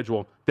this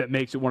schedule that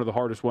makes it one of the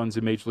hardest ones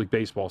in Major League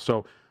Baseball.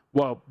 So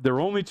while they're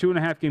only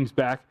 2.5 games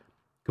back,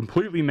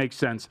 completely makes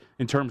sense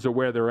in terms of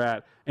where they're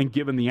at and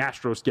given the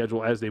Astros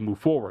schedule as they move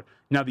forward.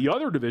 Now, the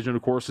other division,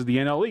 of course, is the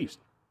NL East.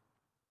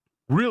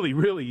 Really,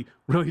 really,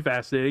 really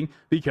fascinating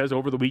because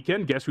over the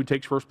weekend, guess who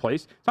takes first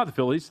place? It's not the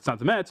Phillies. It's not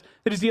the Mets.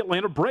 It is the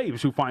Atlanta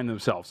Braves who find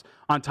themselves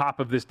on top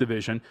of this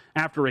division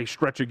after a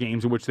stretch of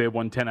games in which they have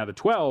won 10 out of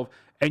 12.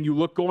 And you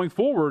look going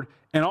forward,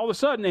 and all of a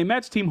sudden, a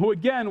Mets team who,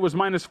 again, was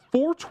minus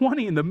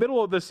 420 in the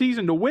middle of the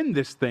season to win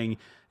this thing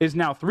is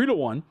now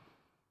 3-1.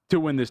 To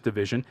win this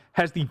division,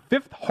 has the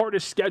 5th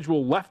hardest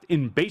schedule left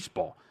in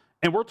baseball.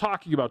 And we're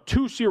talking about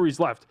 2 series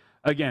left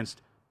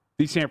against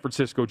the San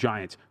Francisco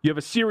Giants. You have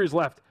a series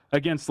left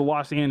against the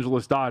Los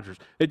Angeles Dodgers.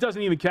 It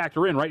doesn't even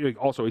factor in, right?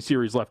 Also a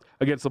series left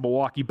against the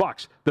Milwaukee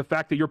Bucks. The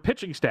fact that your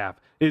pitching staff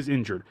is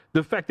injured.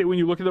 The fact that when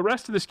you look at the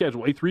rest of the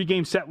schedule, a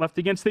 3-game set left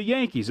against the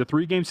Yankees, a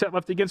 3-game set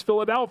left against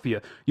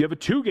Philadelphia. You have a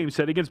 2-game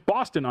set against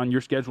Boston on your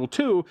schedule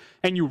too,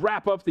 and you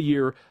wrap up the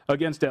year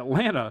against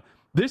Atlanta.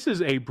 This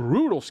is a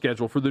brutal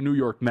schedule for the New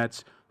York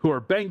Mets, who are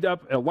banged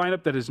up, a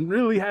lineup that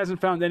really hasn't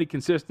found any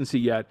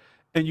consistency yet.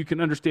 And you can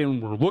understand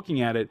when we're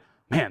looking at it,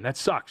 man, that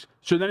sucks.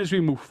 So then as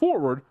we move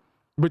forward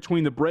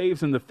between the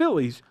Braves and the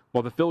Phillies,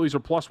 while the Phillies are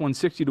plus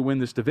 160 to win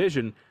this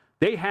division,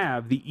 they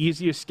have the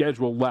easiest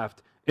schedule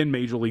left in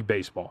Major League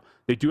Baseball.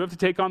 They do have to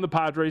take on the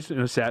Padres in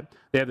a set.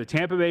 They have the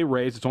Tampa Bay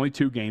Rays. It's only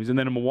 2 games. And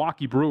then the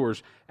Milwaukee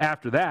Brewers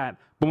after that.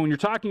 But when you're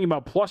talking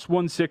about plus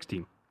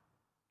 160,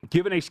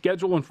 given a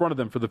schedule in front of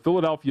them for the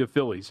Philadelphia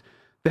Phillies,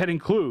 that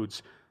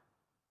includes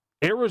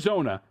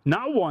Arizona,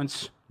 not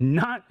once,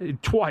 not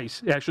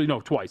twice, actually, no,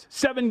 twice.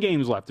 7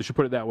 games left, I should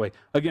put it that way,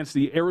 against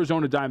the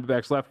Arizona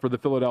Diamondbacks left for the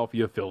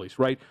Philadelphia Phillies,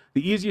 right?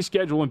 The easiest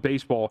schedule in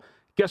baseball.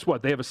 Guess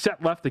what? They have a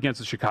set left against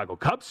the Chicago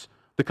Cubs,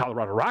 the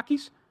Colorado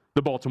Rockies,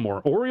 the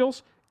Baltimore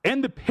Orioles,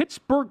 and the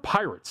Pittsburgh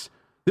Pirates.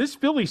 This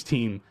Phillies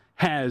team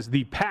has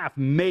the path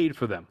made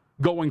for them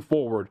going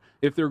forward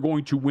if they're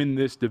going to win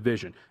this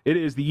division. It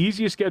is the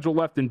easiest schedule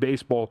left in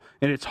baseball,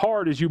 and it's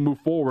hard as you move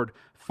forward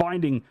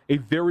finding a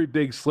very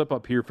big slip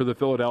up here for the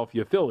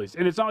Philadelphia Phillies.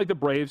 And it's not like the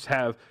Braves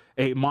have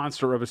a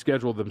monster of a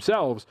schedule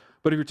themselves,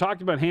 but if you're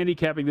talking about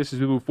handicapping this as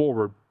we move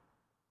forward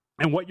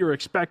and what you're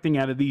expecting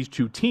out of these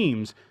two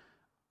teams,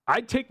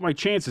 I'd take my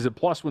chances at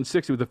plus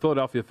 160 with the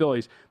Philadelphia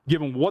Phillies,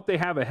 given what they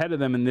have ahead of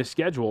them in this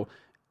schedule.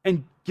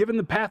 And given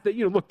the path that,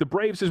 look, the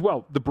Braves as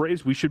well. The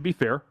Braves, we should be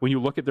fair. When you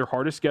look at their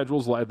hardest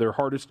schedules, their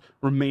hardest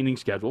remaining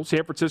schedule,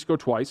 San Francisco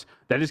twice,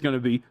 that is going to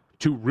be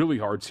two really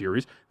hard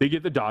series. They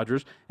get the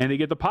Dodgers and they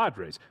get the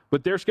Padres.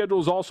 But their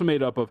schedule is also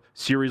made up of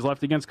series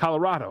left against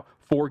Colorado,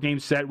 4-game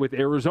set with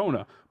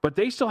Arizona. But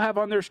they still have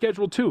on their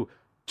schedule, too,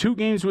 2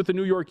 games with the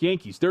New York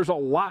Yankees. There's a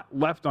lot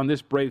left on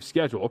this Braves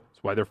schedule.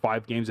 That's why they're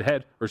 5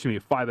 ahead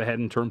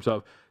in terms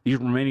of the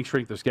remaining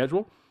strength of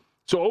schedule.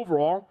 So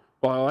overall,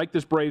 while I like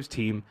this Braves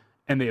team,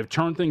 and they have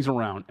turned things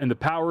around, and the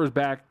power is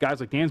back. Guys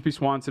like Dansby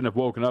Swanson have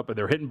woken up, and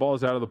they're hitting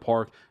balls out of the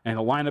park, and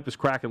the lineup is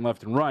cracking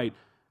left and right.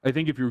 I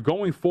think if you're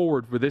going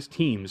forward for this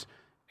teams,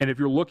 and if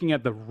you're looking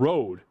at the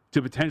road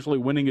to potentially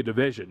winning a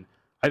division,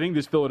 I think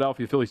this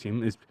Philadelphia Phillies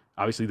team is,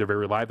 obviously they're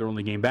very live, they're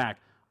only a game back.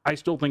 I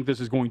still think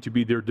this is going to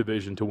be their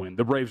division to win.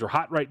 The Braves are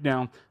hot right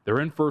now. They're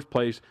in first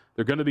place.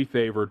 They're going to be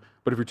favored.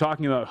 But if you're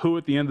talking about who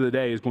at the end of the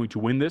day is going to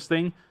win this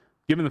thing,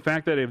 given the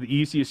fact that they have the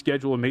easiest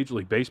schedule in Major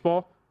League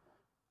Baseball,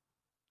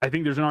 I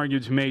think there's an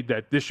argument to be made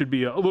that this should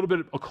be a little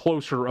bit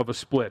closer of a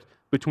split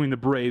between the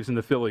Braves and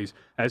the Phillies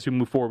as we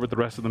move forward with the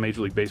rest of the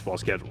Major League Baseball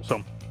schedule.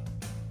 So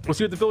we'll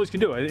see what the Phillies can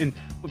do. And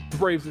the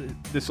Braves,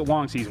 this is a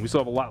long season. We still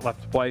have a lot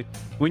left to play.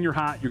 When you're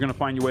hot, you're going to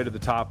find your way to the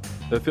top.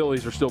 The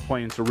Phillies are still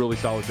playing some really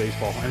solid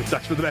baseball, and it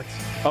sucks for the Mets.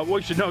 What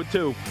you should know,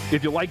 too,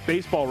 if you like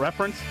Baseball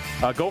Reference,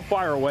 go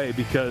fire away,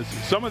 because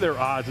some of their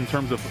odds in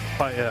terms of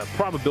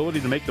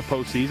probability to make the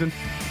postseason,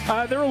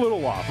 they're a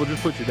little off. We'll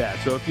just put you that.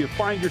 So if you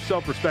find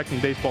yourself respecting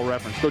Baseball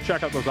Reference, go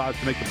check out those odds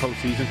to make the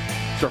postseason.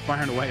 Start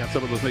firing away on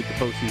some of those make the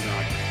postseason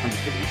odds. I'm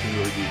just kidding. You shouldn't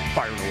really be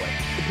firing away.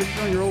 Depends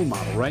on your own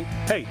model, right?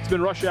 Hey, it's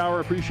been Rush Hour.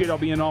 Appreciate I'll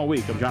be in all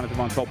week. I'm Jonathan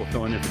Von Tobel,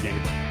 filling in for Danny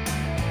Burke.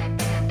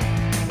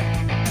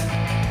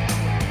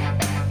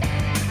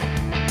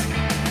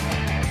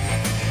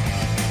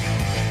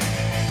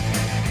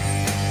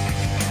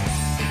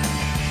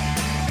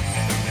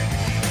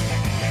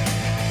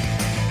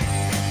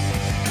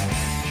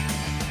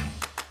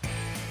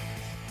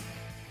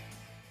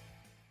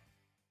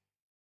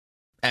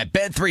 At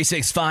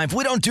Bet365,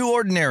 we don't do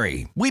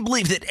ordinary. We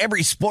believe that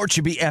every sport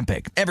should be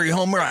epic. Every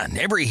home run,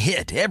 every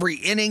hit, every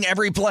inning,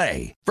 every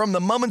play. From the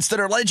moments that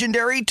are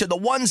legendary to the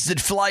ones that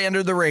fly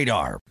under the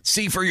radar.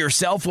 See for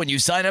yourself when you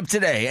sign up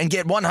today and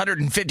get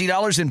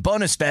 $150 in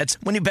bonus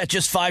bets when you bet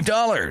just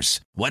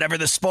 $5. Whatever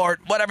the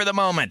sport, whatever the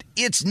moment,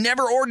 it's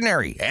never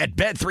ordinary at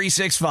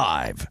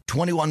Bet365.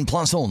 21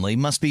 plus only.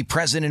 Must be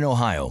present in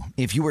Ohio.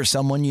 If you or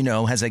someone you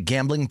know has a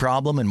gambling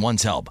problem and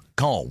wants help,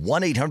 call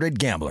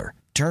 1-800-GAMBLER.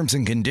 Terms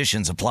and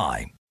conditions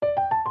apply.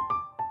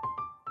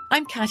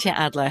 I'm Katya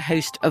Adler,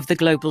 host of The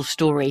Global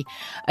Story.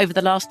 Over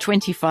the last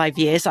 25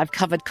 years, I've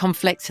covered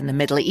conflicts in the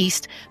Middle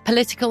East,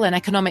 political and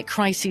economic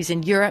crises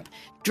in Europe,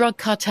 drug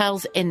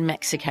cartels in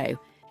Mexico.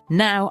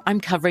 Now I'm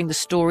covering the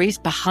stories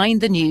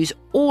behind the news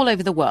all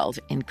over the world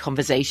in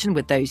conversation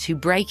with those who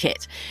break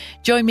it.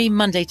 Join me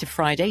Monday to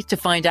Friday to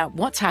find out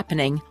what's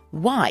happening,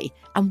 why,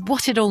 and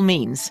what it all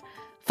means.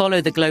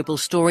 Follow The Global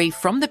Story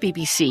from the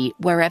BBC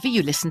wherever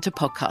you listen to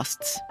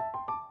podcasts.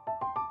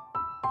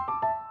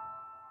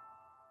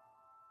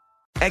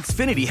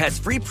 Xfinity has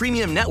free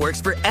premium networks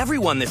for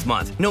everyone this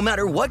month, no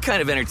matter what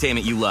kind of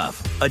entertainment you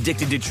love.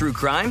 Addicted to true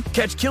crime?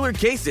 Catch killer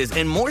cases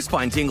and more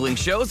spine-tingling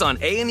shows on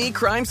A&E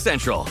Crime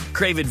Central.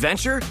 Crave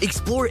adventure?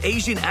 Explore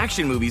Asian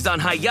action movies on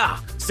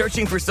Hi-YAH.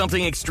 Searching for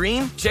something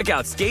extreme? Check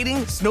out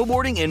skating,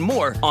 snowboarding, and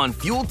more on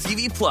Fuel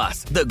TV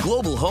Plus, the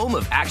global home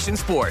of action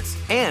sports.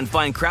 And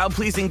find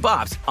crowd-pleasing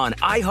bops on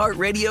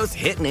iHeartRadio's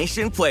Hit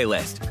Nation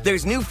playlist.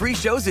 There's new free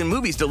shows and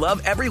movies to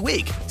love every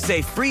week.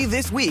 Say free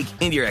this week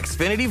in your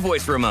Xfinity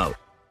voice remote.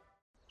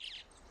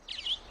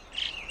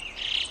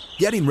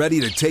 Getting ready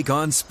to take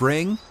on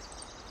spring?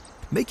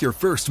 Make your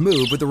first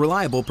move with the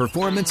reliable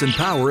performance and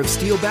power of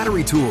Steel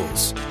battery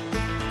tools.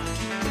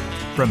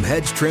 From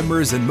hedge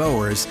trimmers and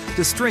mowers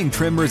to string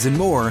trimmers and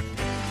more,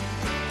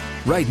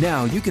 right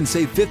now you can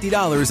save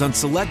 $50 on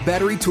select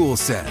battery tool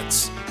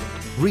sets.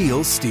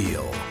 Real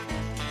Steel.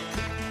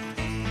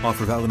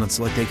 Offer valid on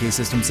select AK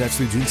system sets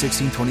through June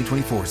 16,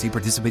 2024. See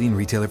participating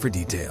retailer for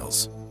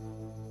details.